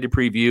Sunday to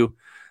preview.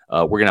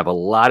 We're going to have a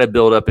lot of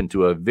build up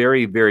into a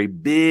very, very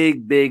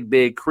big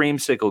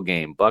creamsicle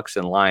game, Bucs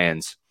and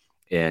Lions,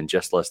 in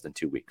just less than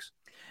 2 weeks.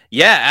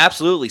 Yeah,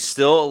 absolutely.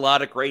 Still a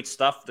lot of great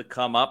stuff to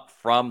come up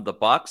from the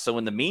Bucs. So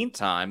in the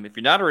meantime, if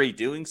you're not already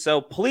doing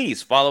so,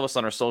 please follow us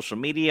on our social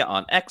media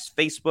on X,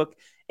 Facebook,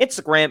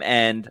 Instagram,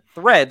 and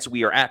Threads.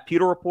 We are at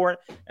Pewter Report,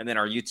 and then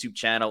our YouTube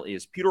channel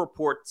is Pewter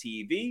Report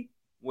TV,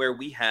 where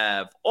we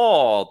have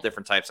all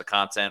different types of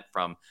content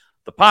from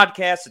the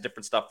podcast to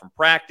different stuff from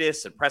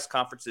practice and press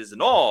conferences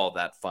and all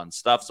that fun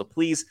stuff. So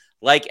please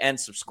like and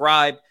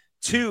subscribe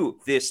to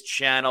this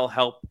channel.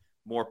 Help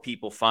more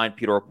people find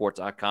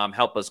pewterreport.com.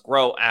 Help us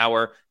grow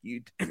our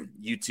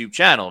YouTube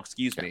channel.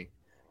 Excuse me.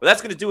 But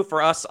that's going to do it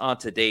for us on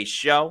today's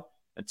show.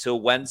 Until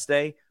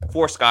Wednesday,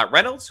 for Scott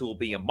Reynolds, who will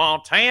be in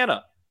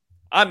Montana,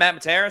 I'm Matt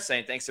Matera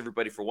saying thanks,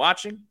 everybody, for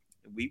watching.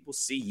 We will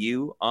see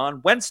you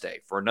on Wednesday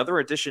for another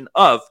edition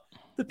of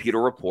the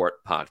Pewter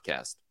Report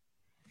podcast.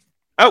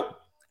 Out.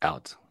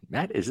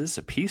 Matt, is this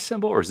a peace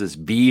symbol or is this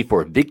V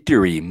for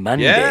Victory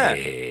Monday? Yeah,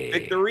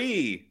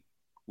 victory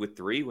with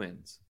 3 wins.